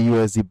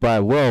GBPUSD buy.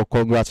 Well,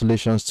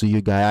 congratulations to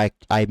you, guy.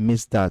 I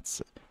missed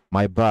that.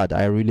 My bad.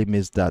 I really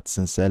missed that,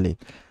 sincerely.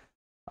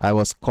 I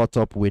was caught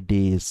up with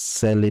the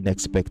selling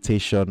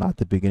expectation at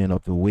the beginning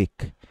of the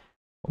week.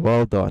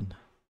 Well done.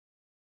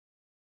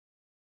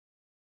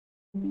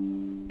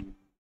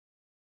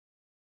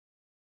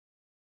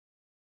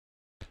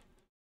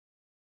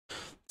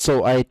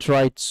 So I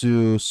tried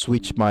to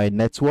switch my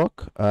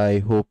network. I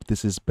hope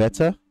this is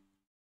better.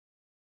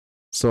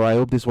 So I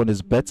hope this one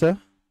is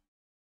better.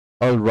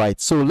 All right,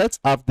 so let's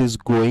have this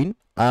going.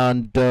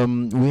 And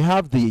we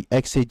have the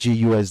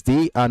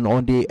XAGUSD, and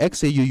on the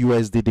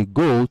XAUUSD, the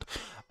gold,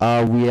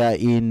 we are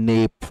in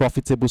a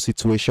profitable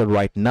situation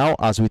right now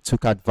as we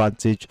took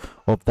advantage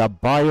of that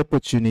buy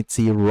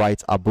opportunity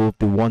right above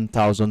the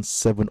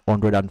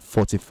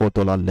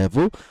 $1,744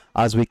 level.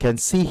 As we can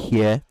see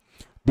here,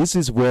 this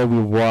is where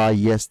we were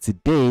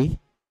yesterday.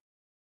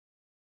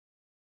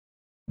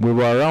 We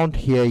were around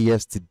here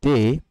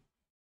yesterday,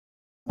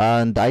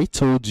 and I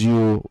told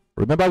you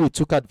Remember, we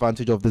took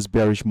advantage of this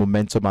bearish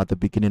momentum at the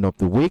beginning of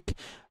the week,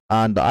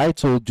 and I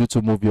told you to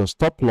move your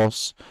stop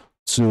loss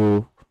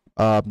to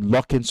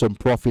lock in some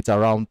profit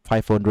around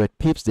 500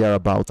 pips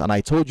thereabout. And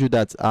I told you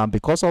that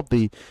because of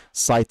the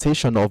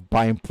citation of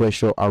buying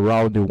pressure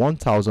around the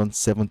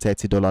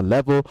 $1,730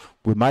 level,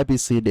 we might be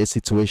seeing a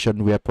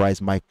situation where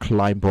price might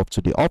climb up to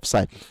the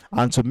upside.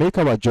 And to make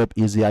our job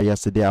easier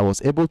yesterday, I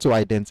was able to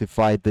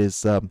identify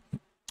this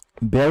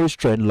bearish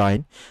trend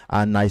line,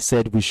 and I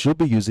said we should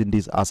be using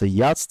this as a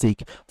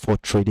yardstick for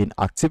trading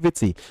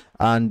activity.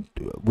 And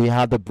we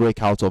had the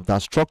breakout of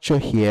that structure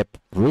here,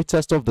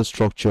 retest of the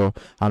structure,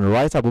 and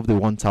right above the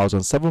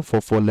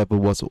 1744 level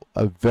was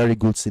a very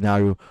good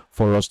scenario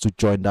for us to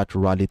join that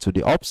rally to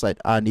the upside.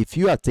 And if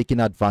you are taking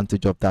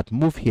advantage of that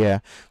move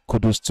here,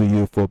 kudos to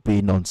you for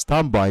being on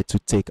standby to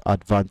take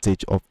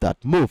advantage of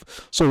that move.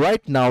 So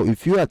right now,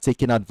 if you are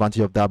taking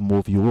advantage of that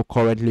move, you will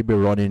currently be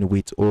running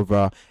with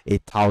over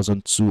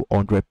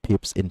 1,200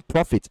 pips in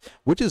profit,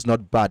 which is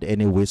not bad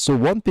anyway. So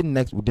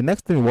the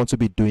next thing we want to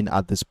be doing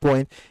at this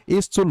point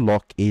is to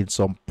lock in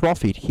some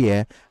profit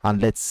here, and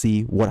let's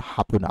see what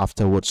happened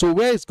afterwards. So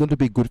where it's going to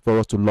be good for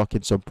us to lock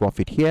in some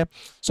profit here.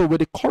 So with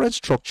the current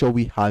structure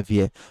we have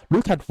here,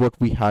 look at what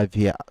we have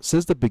here.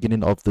 Since the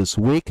beginning of this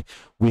week,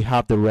 we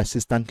have the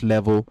resistance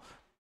level.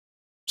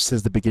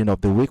 Since the beginning of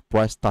the week,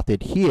 price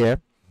started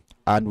here,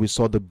 and we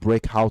saw the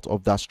breakout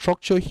of that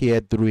structure here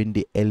during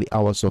the early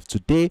hours of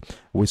today.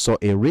 We saw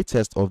a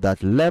retest of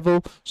that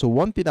level. So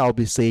one thing I'll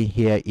be saying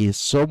here is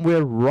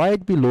somewhere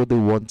right below the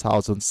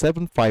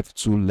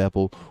 1752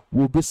 level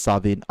will be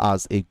serving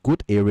as a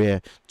good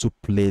area to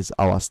place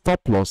our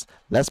stop loss.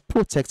 Let's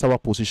protect our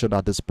position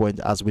at this point,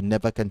 as we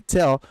never can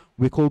tell.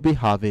 We could be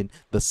having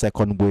the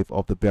second wave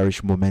of the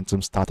bearish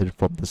momentum starting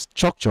from the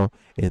structure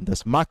in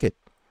this market.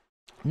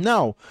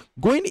 Now,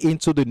 going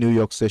into the New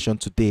York session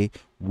today,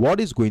 what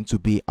is going to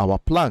be our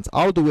plans?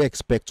 How do we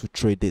expect to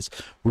trade this?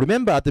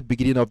 Remember, at the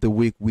beginning of the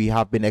week, we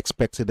have been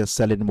expecting a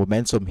selling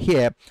momentum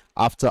here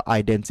after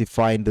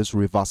identifying this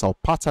reversal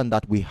pattern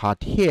that we had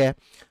here.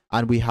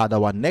 And we had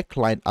our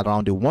neckline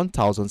around the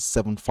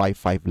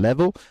 1755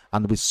 level,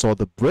 and we saw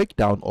the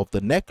breakdown of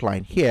the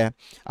neckline here.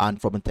 And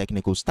from a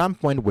technical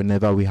standpoint,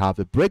 whenever we have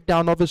a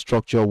breakdown of a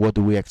structure, what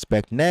do we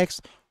expect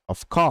next?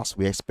 Of course,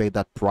 we expect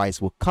that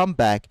price will come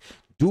back,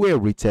 do a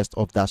retest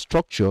of that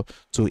structure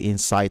to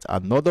incite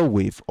another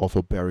wave of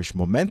a bearish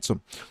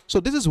momentum. So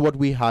this is what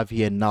we have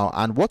here now,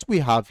 and what we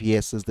have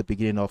here since the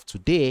beginning of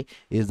today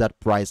is that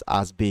price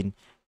has been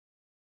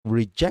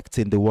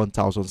rejecting the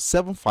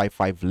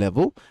 1755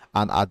 level,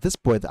 and at this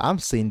point I'm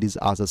seeing this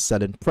as a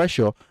selling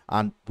pressure,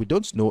 and we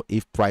don't know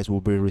if price will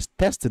be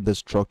retesting the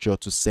structure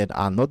to send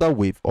another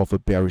wave of a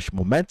bearish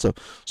momentum.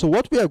 So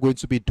what we are going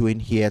to be doing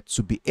here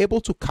to be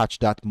able to catch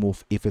that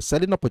move if a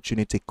selling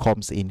opportunity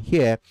comes in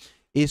here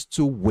is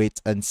to wait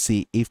and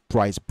see if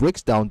price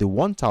breaks down the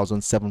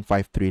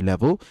 1753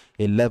 level,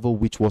 a level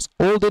which was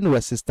holding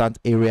resistant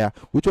area,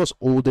 which was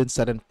holding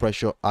certain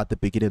pressure at the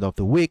beginning of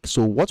the week.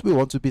 So what we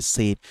want to be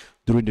seeing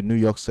during the New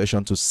York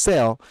session to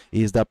sell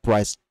is that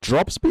price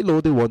drops below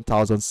the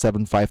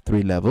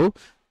 1753 level,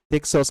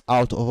 takes us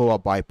out of our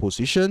buy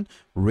position,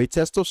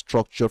 retest of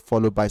structure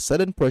followed by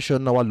selling pressure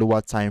on our lower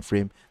time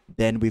frame,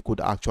 then we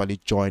could actually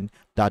join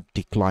that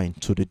decline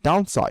to the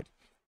downside.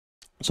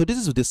 So this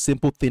is the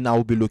simple thing I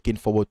will be looking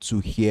forward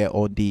to here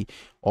on the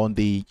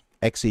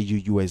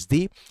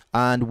XAUUSD.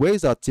 And where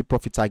is our tip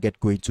profit target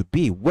going to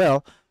be?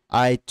 Well,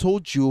 I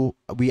told you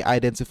we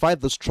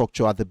identified the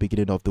structure at the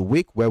beginning of the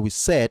week where we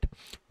said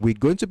we're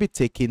going to be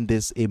taking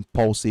this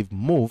impulsive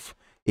move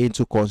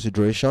into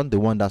consideration, the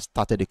one that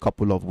started a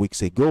couple of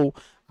weeks ago,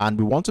 and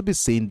we want to be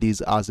seeing this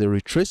as a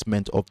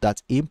retracement of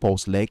that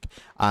impulse leg,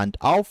 and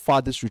how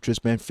far this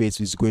retracement phase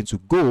is going to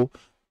go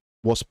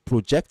was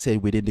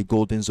projected within the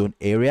golden zone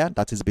area,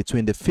 that is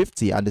between the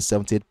 50 and the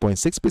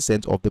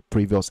 78.6% of the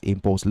previous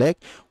impulse leg,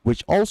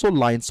 which also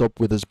lines up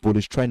with this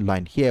bullish trend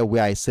line here,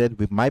 where I said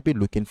we might be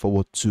looking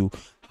forward to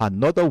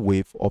another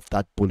wave of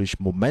that bullish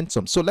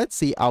momentum. So let's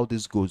see how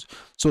this goes.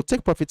 So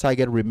take profit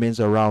target remains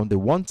around the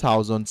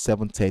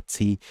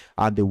 1730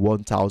 and the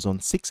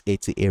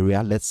 1680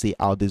 area. Let's see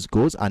how this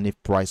goes, and if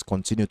price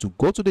continue to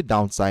go to the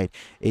downside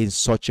in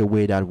such a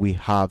way that we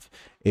have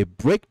a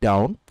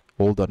breakdown,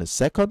 hold on a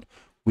second,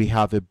 we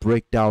have a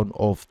breakdown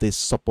of this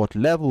support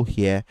level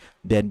here,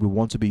 then we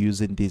want to be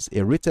using this a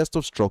retest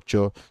of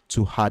structure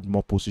to add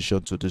more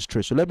position to this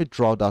trade. So let me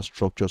draw that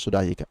structure so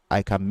that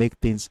I can make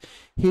things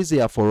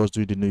easier for us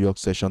during the New York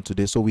session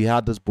today. So we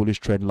had this bullish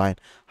trend line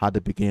at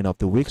the beginning of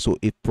the week. So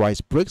if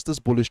price breaks this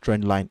bullish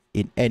trend line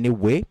in any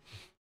way,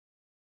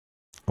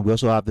 we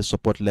also have the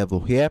support level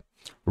here,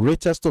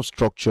 retest of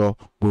structure,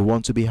 we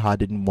want to be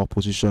adding more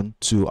position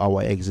to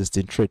our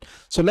existing trade.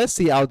 So let's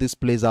see how this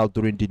plays out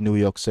during the New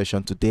York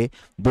session today.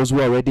 Those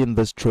who are already in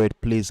this trade,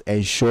 please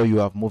ensure you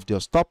have moved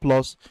your stop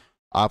loss.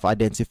 I've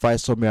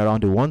identified somewhere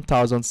around the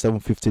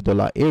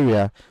 $1750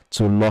 area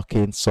to lock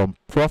in some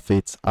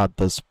profits at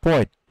this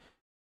point.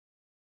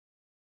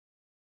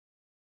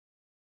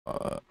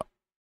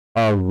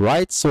 All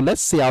right, so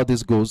let's see how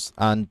this goes,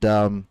 and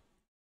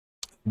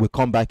we'll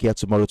come back here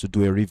tomorrow to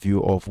do a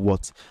review of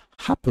what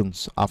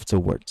happens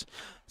afterwards.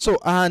 So,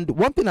 and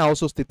one thing I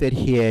also stated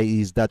here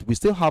is that we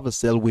still have a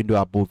sell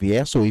window above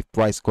here. So if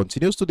price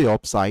continues to the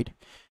upside,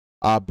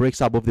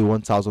 breaks above the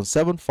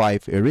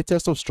 1075, a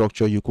retest of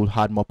structure, you could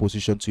add more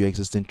position to your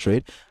existing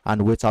trade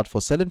and wait out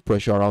for selling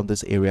pressure around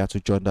this area to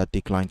join that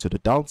decline to the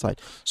downside.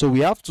 So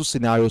we have two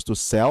scenarios to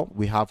sell.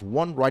 We have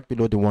one right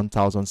below the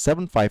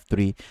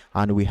 1753,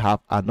 and we have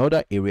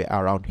another area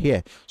around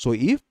here. So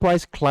if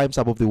price climbs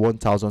above the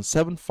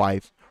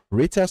 1075,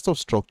 retest of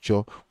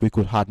structure, we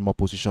could add more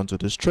position to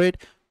this trade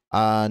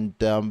and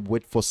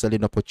wait for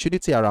selling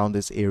opportunity around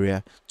this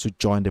area to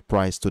join the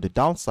price to the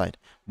downside.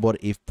 But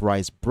if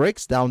price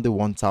breaks down the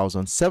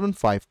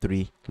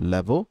 1753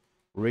 level,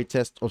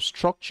 retest of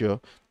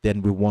structure,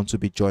 then we want to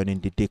be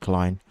joining the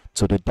decline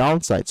to the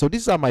downside. So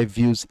these are my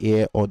views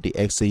here on the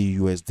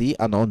XAUUSD,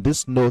 and on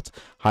this note,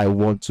 I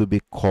want to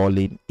be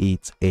calling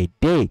it a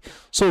day.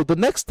 So the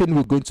next thing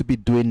we're going to be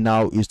doing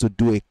now is to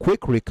do a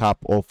quick recap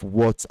of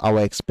what our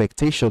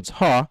expectations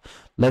are.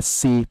 Let's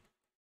see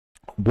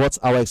what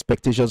our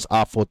expectations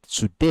are for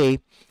today,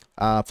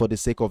 for the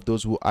sake of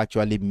those who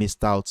actually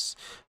missed out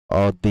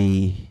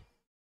the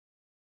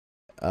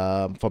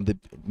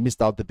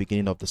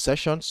beginning of the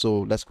session. So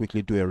let's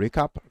quickly do a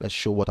recap. Let's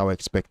show what our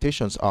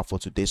expectations are for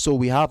today. So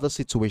we have the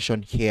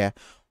situation here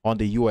on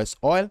the US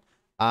oil,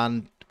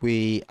 and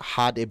we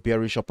had a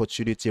bearish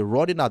opportunity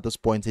running at this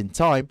point in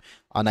time,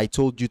 and I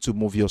told you to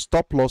move your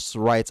stop loss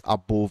right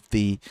above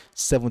the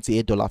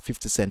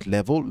 $78.50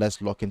 level.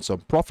 Let's lock in some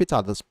profit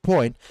at this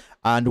point.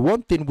 And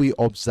one thing we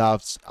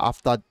observed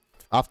after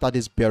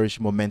this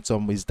bearish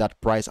momentum is that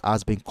price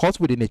has been caught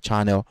within a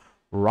channel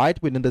right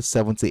within the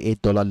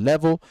 $78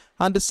 level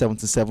and the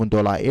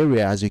 $77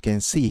 area. As you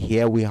can see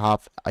here, we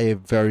have a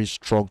very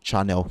strong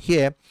channel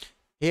here,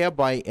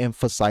 hereby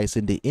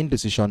emphasizing the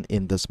indecision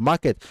in this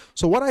market.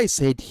 So what I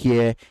said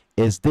here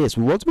is this: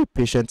 we want to be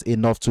patient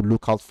enough to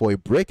look out for a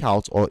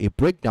breakout or a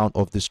breakdown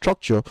of the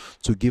structure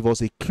to give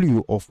us a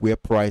clue of where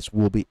price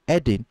will be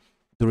heading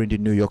during the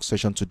New York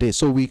session today.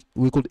 So we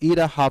could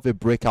either have a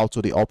breakout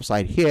to the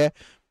upside here,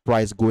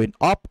 price going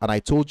up, and I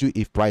told you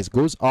if price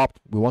goes up,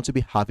 we want to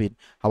be having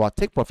our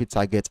take profit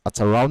target at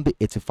around the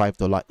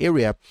 $85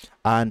 area.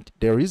 And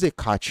there is a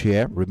catch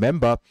here.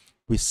 Remember,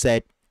 we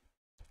said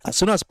as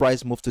soon as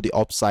price moves to the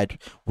upside,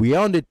 we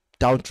are on the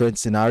downtrend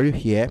scenario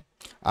here,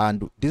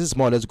 and this is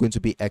more or less going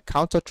to be a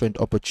counter trend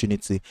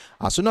opportunity.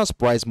 As soon as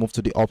price moves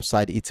to the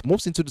upside, it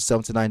moves into the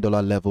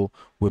 $79 level.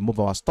 We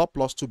move our stop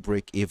loss to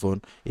break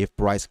even. If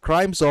price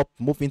climbs up,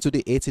 move into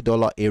the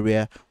 $80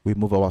 area, we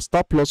move our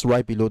stop loss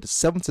right below the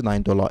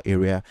 $79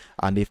 area.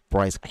 And if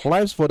price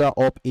climbs further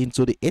up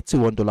into the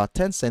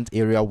 $81.10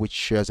 area, which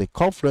shares a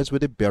confluence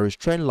with the bearish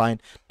trend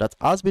line that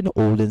has been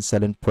holding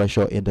selling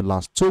pressure in the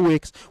last 2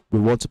 weeks, we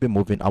want to be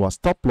moving our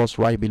stop loss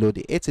right below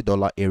the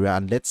 $80 area.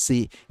 And let's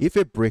see if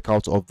a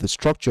breakout of the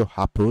structure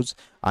happens.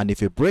 And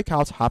if a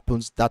breakout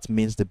happens, that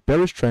means the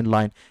bearish trend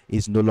line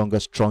is no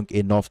longer strong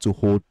enough to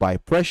hold buy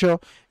pressure.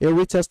 A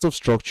retest of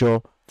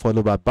structure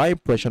followed by buying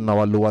pressure on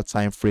our lower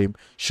time frame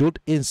should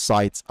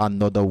incite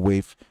another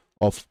wave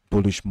of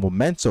bullish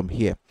momentum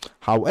here.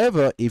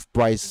 However, if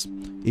price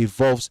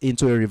evolves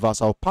into a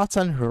reversal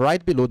pattern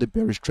right below the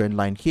bearish trend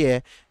line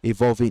here,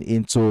 evolving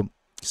into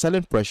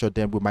selling pressure,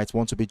 then we might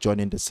want to be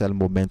joining the sell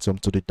momentum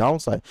to the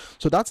downside.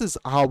 So that is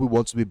how we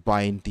want to be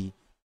buying the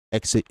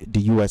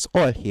US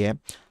oil here.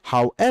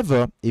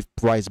 However, if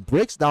price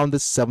breaks down the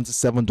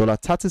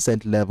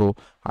 $77.30 level,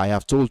 I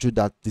have told you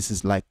that this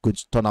is like going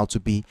to turn out to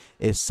be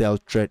a sell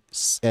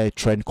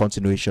trend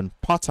continuation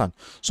pattern.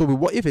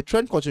 So if a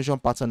trend continuation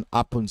pattern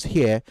happens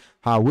here,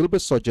 we'll be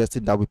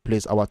suggesting that we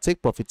place our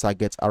take profit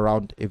target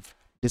around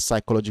this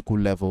psychological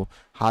level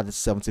at the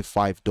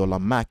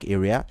 $75 mark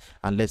area,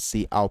 and let's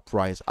see how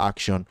price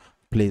action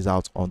plays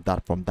out on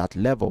that from that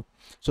level.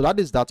 So that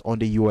is that on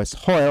the US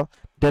oil.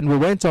 Then we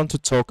went on to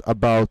talk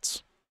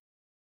about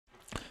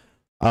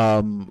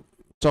the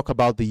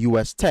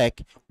US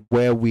tech,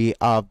 where we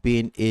are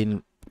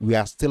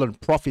still in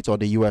profit on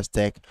the US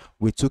tech.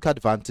 We took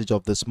advantage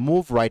of this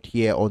move right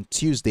here on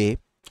Tuesday.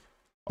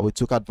 We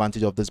took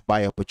advantage of this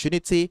buy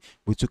opportunity.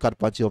 We took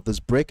advantage of this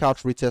breakout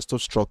retest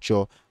of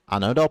structure.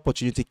 Another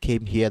opportunity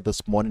came here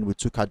this morning. We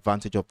took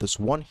advantage of this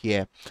one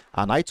here,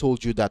 and I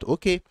told you that,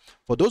 okay,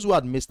 for those who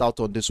had missed out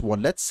on this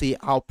one, let's see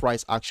how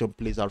price action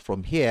plays out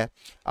from here.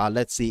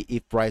 Let's see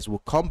if price will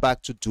come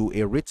back to do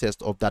a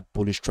retest of that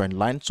bullish trend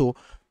line. So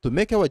to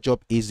make our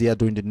job easier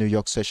during the New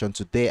York session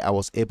today, I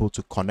was able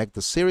to connect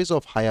the series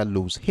of higher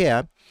lows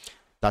here.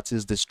 That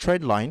is this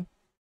trend line,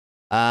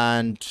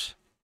 and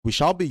we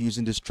shall be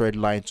using this trend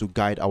line to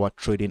guide our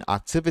trading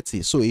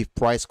activity. So if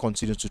price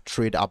continues to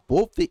trade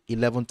above the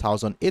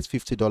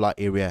 $11,850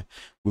 area,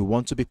 we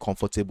want to be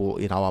comfortable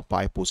in our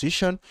buy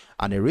position,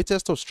 and a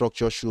retest of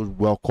structure should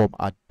welcome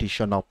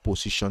additional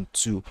position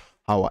to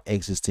our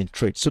existing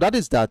trade. So that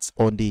is that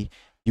on the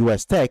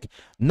US tech.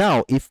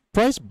 Now, if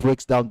price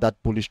breaks down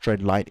that bullish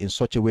trend line in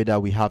such a way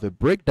that we have a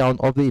breakdown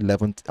of the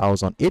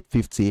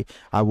 11,850,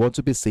 I want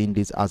to be seeing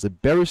this as a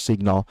bearish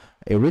signal.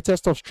 A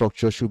retest of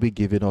structure should be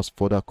giving us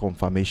further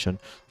confirmation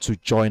to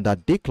join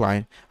that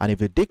decline. And if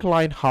the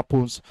decline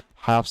happens,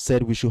 I have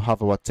said we should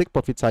have our take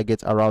profit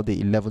target around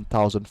the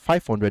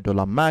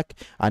 $11,500 mark,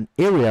 an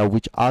area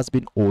which has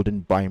been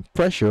holding buying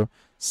pressure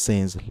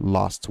since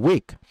last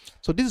week.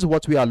 So this is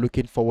what we are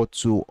looking forward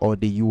to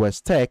on the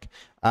US tech.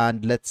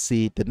 And let's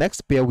see, the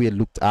next pair we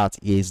looked at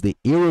is the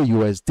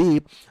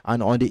EURUSD.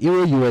 And on the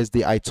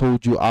EURUSD, I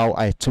told you how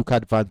I took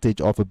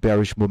advantage of a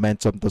bearish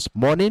momentum this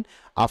morning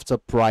after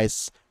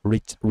price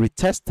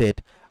retested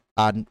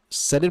and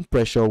selling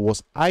pressure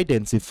was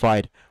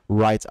identified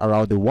right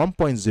around the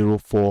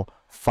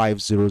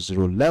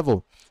 1.04500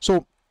 level.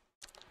 So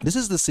this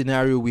is the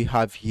scenario we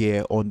have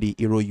here on the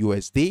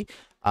EURUSD.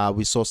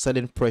 We saw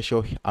selling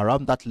pressure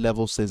around that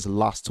level since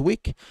last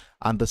week,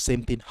 and the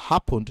same thing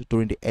happened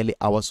during the early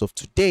hours of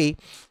today.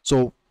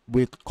 So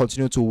we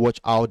continue to watch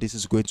how this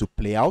is going to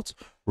play out.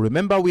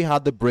 Remember, we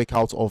had the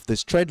breakout of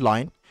this trend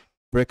line,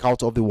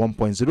 breakout of the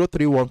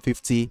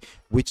 1.03150,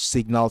 which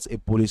signals a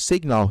bullish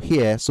signal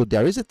here. So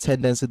there is a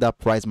tendency that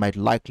price might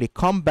likely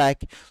come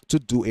back to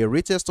do a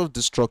retest of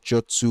the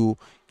structure to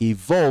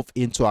evolve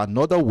into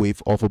another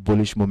wave of a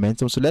bullish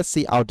momentum. So let's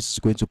see how this is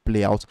going to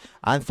play out.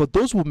 And for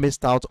those who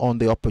missed out on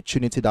the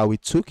opportunity that we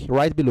took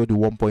right below the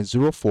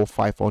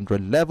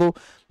 1.04500 level,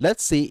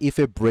 let's see if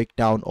a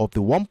breakdown of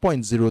the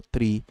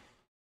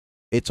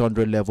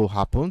 1.03800 level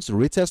happens,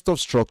 retest of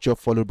structure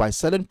followed by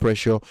selling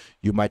pressure.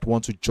 You might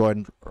want to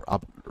join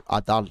up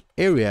at that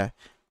area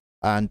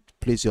and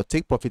place your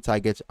take profit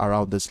target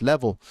around this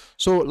level.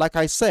 So like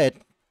I said,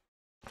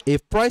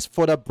 if price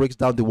further breaks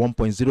down the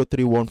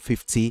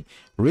 1.03150,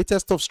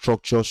 retest of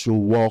structure should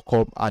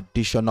welcome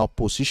additional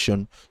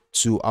position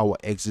to our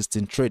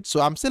existing trade.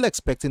 So I'm still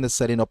expecting a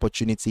selling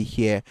opportunity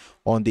here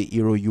on the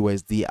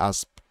EURUSD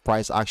as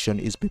price action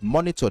is being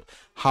monitored.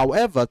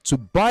 However, to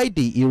buy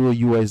the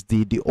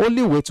EURUSD, the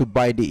only way to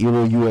buy the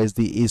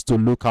EURUSD is to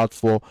look out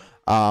for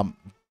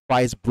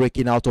price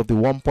breaking out of the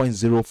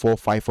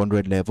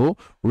 1.04500 level,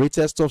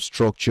 retest of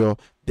structure.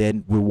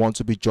 Then we want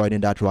to be joining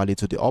that rally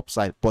to the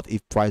upside. But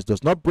if price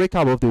does not break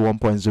out of the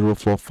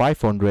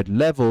 1.04500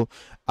 level,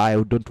 I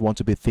don't want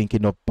to be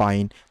thinking of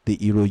buying the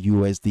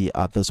EURUSD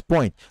at this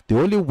point. The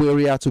only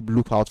area to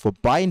look out for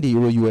buying the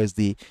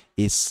EURUSD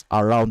is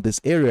around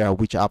this area,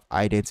 which I've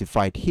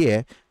identified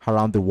here,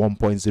 around the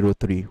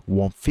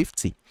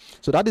 1.03150.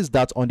 So that is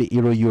that on the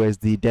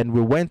EURUSD. Then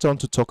we went on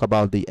to talk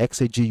about the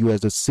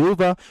XAGUSD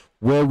silver,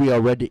 where we are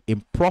already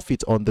in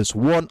profit on this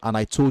one, and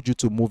I told you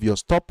to move your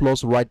stop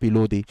loss right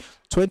below the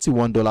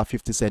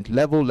 $21.50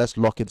 level. Let's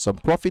lock in some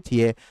profit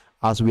here,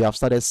 as we have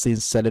started seeing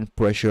selling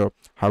pressure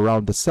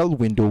around the sell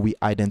window we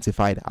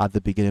identified at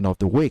the beginning of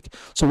the week.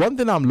 So one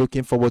thing I'm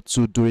looking forward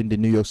to during the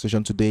New York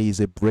session today is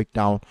a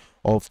breakdown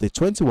of the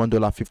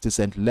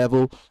 $21.50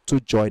 level to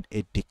join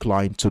a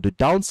decline to the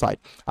downside.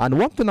 And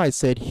one thing I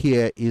said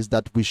here is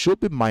that we should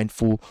be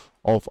mindful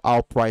of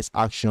how price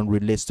action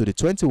relates to the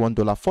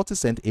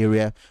 $21.40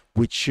 area,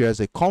 which shares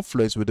a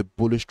confluence with the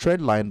bullish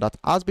trend line that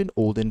has been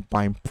holding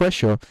buying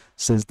pressure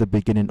since the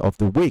beginning of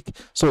the week.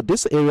 So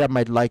this area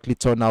might likely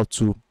turn out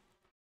to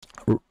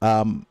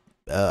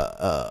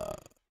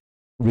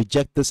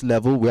reject this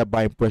level where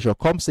buying pressure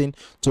comes in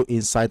to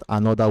incite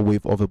another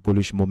wave of a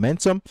bullish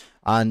momentum.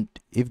 And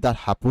if that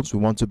happens, we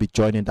want to be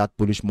joining that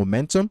bullish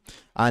momentum.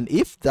 And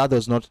if that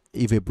does not,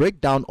 if a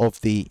breakdown of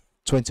the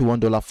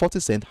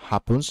 $21.40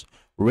 happens,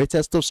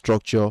 retest of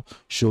structure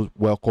should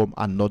welcome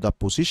another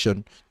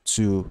position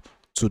to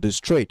this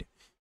trade.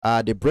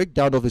 The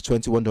breakdown of the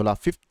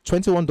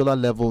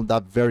 $21 level,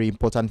 that very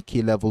important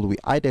key level we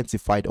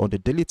identified on the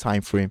daily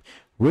time frame,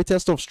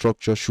 retest of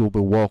structure should be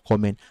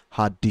welcoming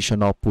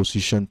additional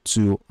position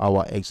to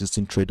our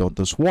existing trade on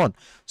this one.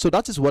 So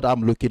that is what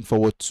I'm looking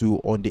forward to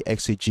on the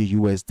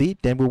XAGUSD.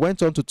 Then we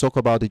went on to talk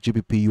about the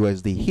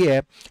GBPUSD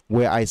here,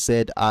 where I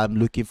said I'm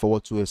looking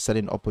forward to a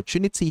selling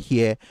opportunity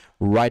here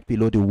right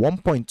below the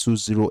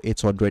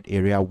 1.20800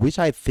 area, which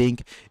I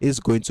think is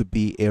going to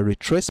be a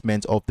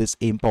retracement of this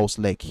impulse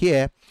leg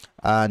here,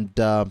 and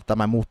that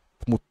might move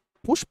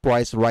push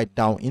price right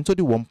down into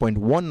the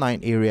 1.19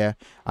 area,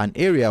 an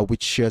area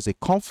which shares a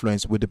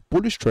confluence with the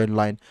bullish trend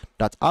line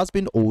that has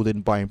been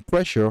holding buying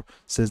pressure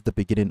since the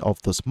beginning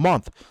of this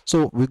month.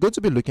 So we're going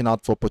to be looking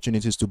out for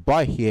opportunities to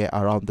buy here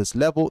around this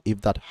level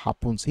if that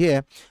happens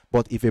here.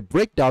 But if a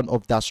breakdown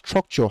of that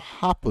structure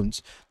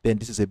happens, then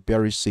this is a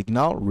bearish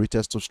signal,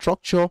 retest of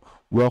structure,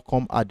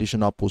 welcome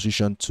additional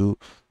position to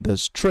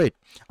this trade.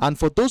 And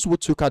for those who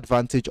took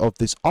advantage of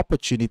this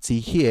opportunity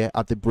here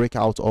at the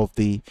breakout of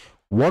the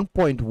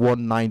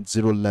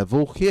 1.190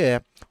 level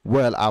here,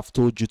 well, I've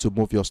told you to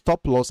move your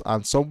stop loss,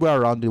 and somewhere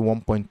around the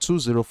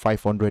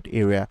 1.20500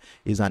 area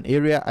is an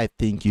area I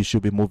think you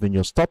should be moving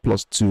your stop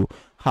loss to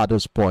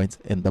hardest point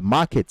in the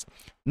market.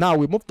 Now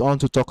we moved on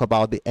to talk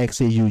about the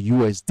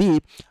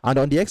XAUUSD, and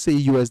on the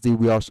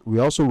XAUUSD we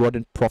also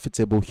running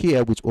profitable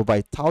here with over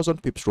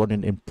 1,000 pips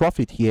running in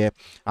profit here.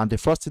 And the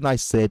first thing I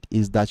said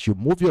is that you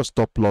move your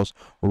stop loss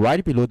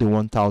right below the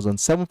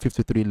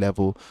 1,753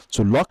 level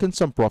to lock in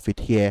some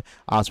profit here,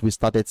 as we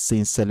started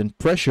seeing selling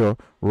pressure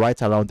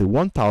right around the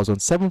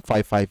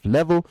 1,755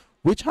 level,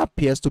 which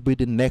appears to be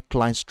the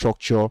neckline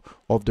structure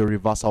of the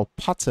reversal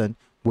pattern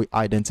we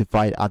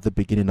identified at the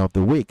beginning of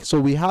the week.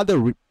 So we had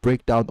a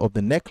breakdown of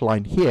the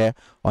neckline here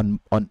on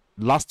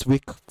last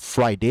week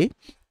Friday.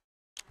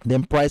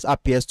 Then price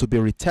appears to be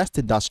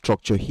retesting that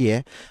structure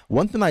here.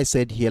 One thing I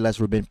said here,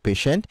 let's remain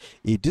patient.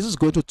 If this is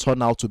going to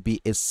turn out to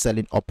be a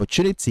selling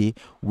opportunity,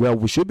 where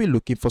we should be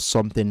looking for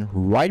something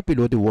right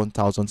below the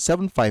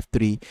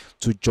 1,753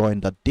 to join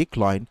the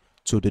decline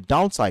to the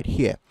downside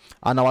here.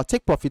 And our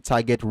take profit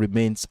target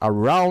remains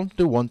around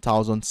the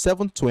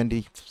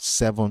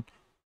 1,727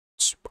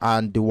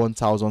 and the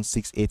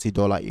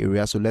 $1,680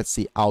 area. So let's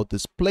see how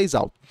this plays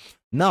out.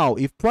 Now,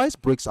 if price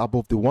breaks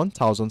above the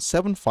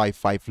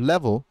 1,755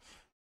 level,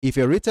 if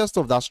a retest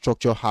of that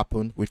structure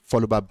happen with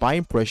followed by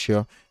buying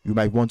pressure, you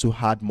might want to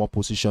add more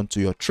position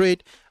to your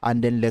trade.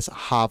 And then let's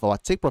have our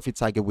take profit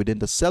target within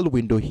the sell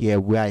window here,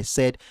 where I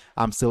said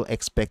I'm still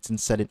expecting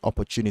selling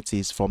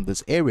opportunities from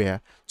this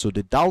area to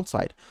the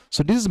downside.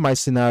 So this is my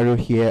scenario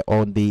here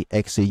on the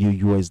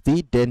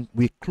XAUUSD. Then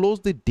we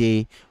close the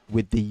day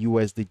with the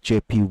USD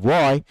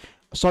JPY.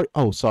 Sorry,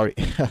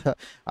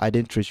 I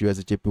didn't trace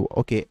USD JPY.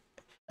 Okay,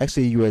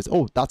 XAUUSD.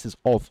 Oh, that is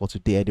all for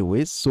today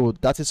anyways. So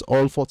that is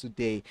all for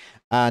today,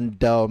 and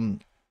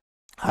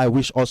I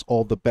wish us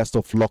all the best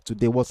of luck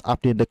today. What's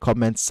happening in the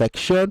comment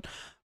section?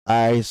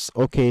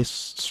 Okay,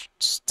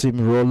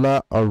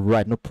 steamroller. All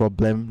right, no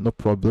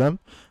problem.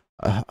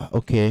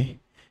 Okay,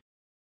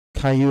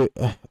 can you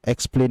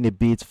explain a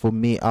bit for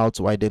me how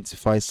to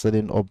identify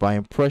selling or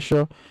buying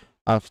pressure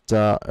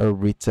after a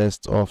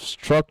retest of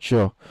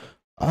structure?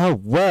 Oh,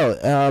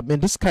 well, in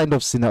this kind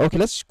of scenario, okay,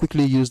 let's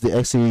quickly use the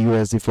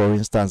XAUUSD for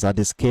instance. At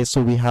this case,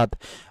 so we had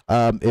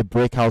a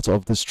breakout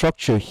of the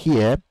structure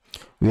here.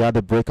 We had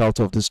a breakout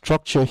of the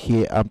structure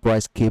here, and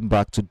price came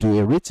back to do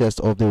a retest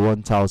of the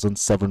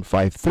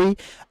 1,753.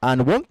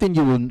 And one thing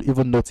you will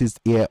even notice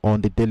here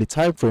on the daily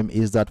time frame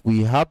is that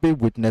we have been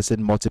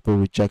witnessing multiple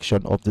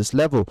rejection of this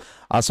level.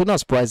 As soon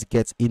as price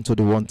gets into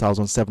the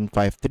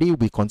 1,753,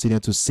 we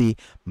continue to see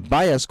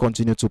buyers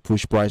continue to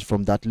push price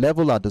from that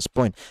level at this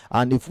point.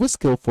 And if we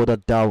scale further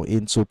down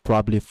into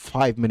probably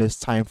 5 minutes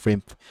time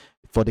frame,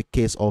 for the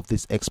case of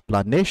this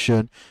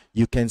explanation,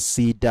 you can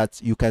see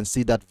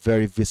that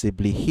very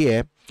visibly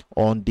here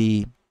on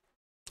the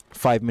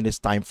 5 minutes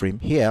time frame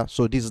here.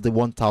 So this is the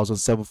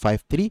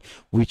 1,753,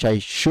 which I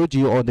showed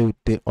you on the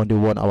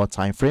 1 hour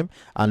time frame.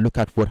 And look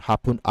at what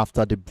happened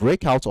after the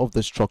breakout of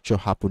the structure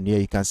happened here.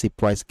 You can see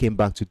price came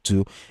back to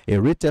do a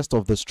retest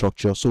of the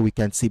structure. So we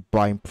can see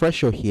buying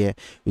pressure here.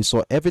 We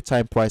saw every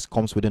time price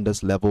comes within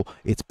this level,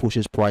 it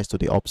pushes price to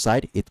the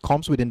upside. It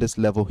comes within this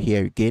level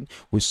here again,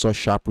 we saw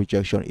sharp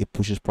rejection, it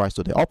pushes price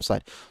to the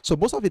upside. So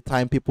most of the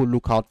time people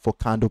look out for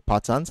candle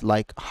patterns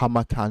like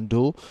hammer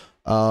candle,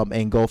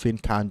 engulfing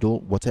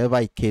candle, whatever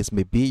a case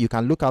may be. You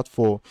can look out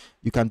for,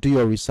 you can do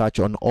your research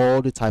on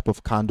all the type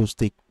of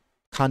candlesticks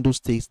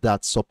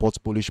that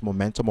support bullish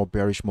momentum or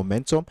bearish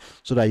momentum,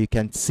 so that you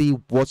can see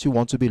what you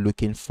want to be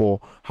looking for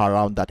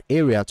around that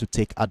area to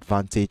take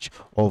advantage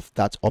of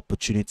that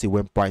opportunity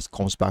when price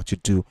comes back to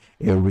do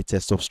a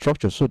retest of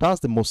structure. So that's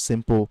the most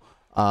simple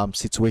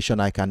situation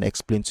I can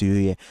explain to you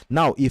here.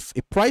 Now, if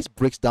a price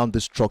breaks down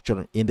the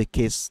structure, in the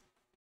case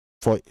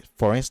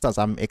for instance,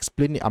 I'm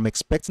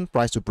expecting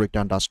price to break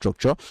down that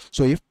structure.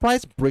 So if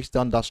price breaks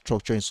down that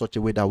structure in such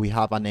a way that we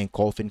have an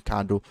engulfing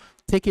candle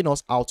taking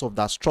us out of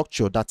that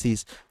structure, that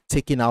is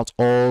taking out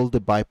all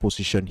the buy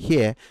position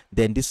here,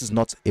 then this is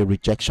not a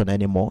rejection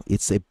anymore.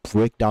 It's a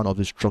breakdown of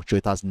the structure.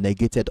 It has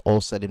negated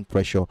all selling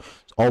pressure,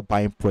 all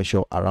buying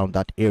pressure around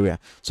that area.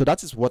 So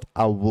that is what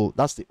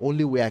that's the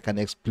only way I can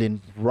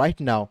explain right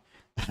now.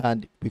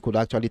 And we could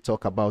actually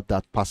talk about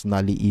that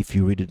personally if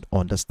you really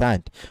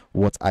understand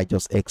what I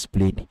just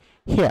explained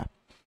here.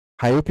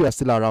 I hope you are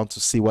still around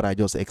to see what I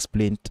just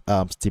explained,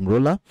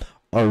 steamroller.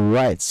 All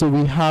right, so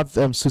we have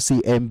Susie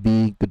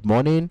MB, good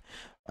morning.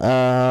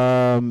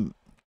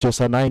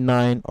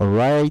 Josa99, all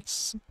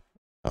right.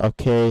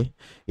 Okay,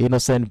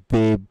 Innocent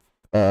Babe,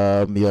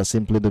 you are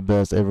simply the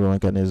best, everyone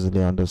can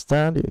easily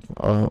understand it.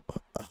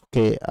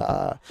 Okay,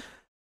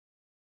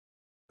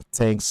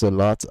 thanks a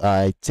lot.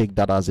 I take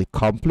that as a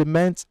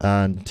compliment,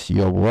 and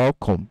you're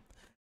welcome.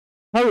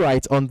 All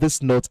right, on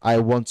this note, I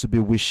want to be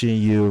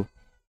wishing you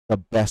the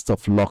best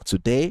of luck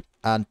today,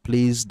 and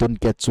please don't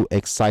get too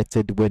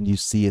excited when you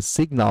see a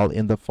signal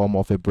in the form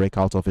of a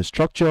breakout of a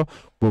structure.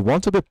 We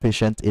want to be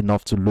patient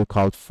enough to look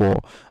out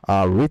for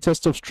a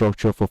retest of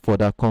structure for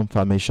further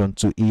confirmation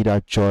to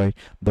either join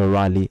the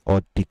rally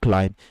or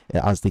decline,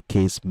 as the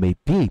case may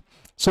be.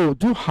 So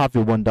do have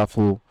a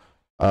wonderful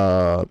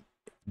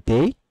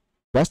day.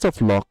 Best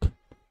of luck,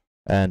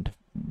 and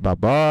bye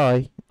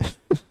bye.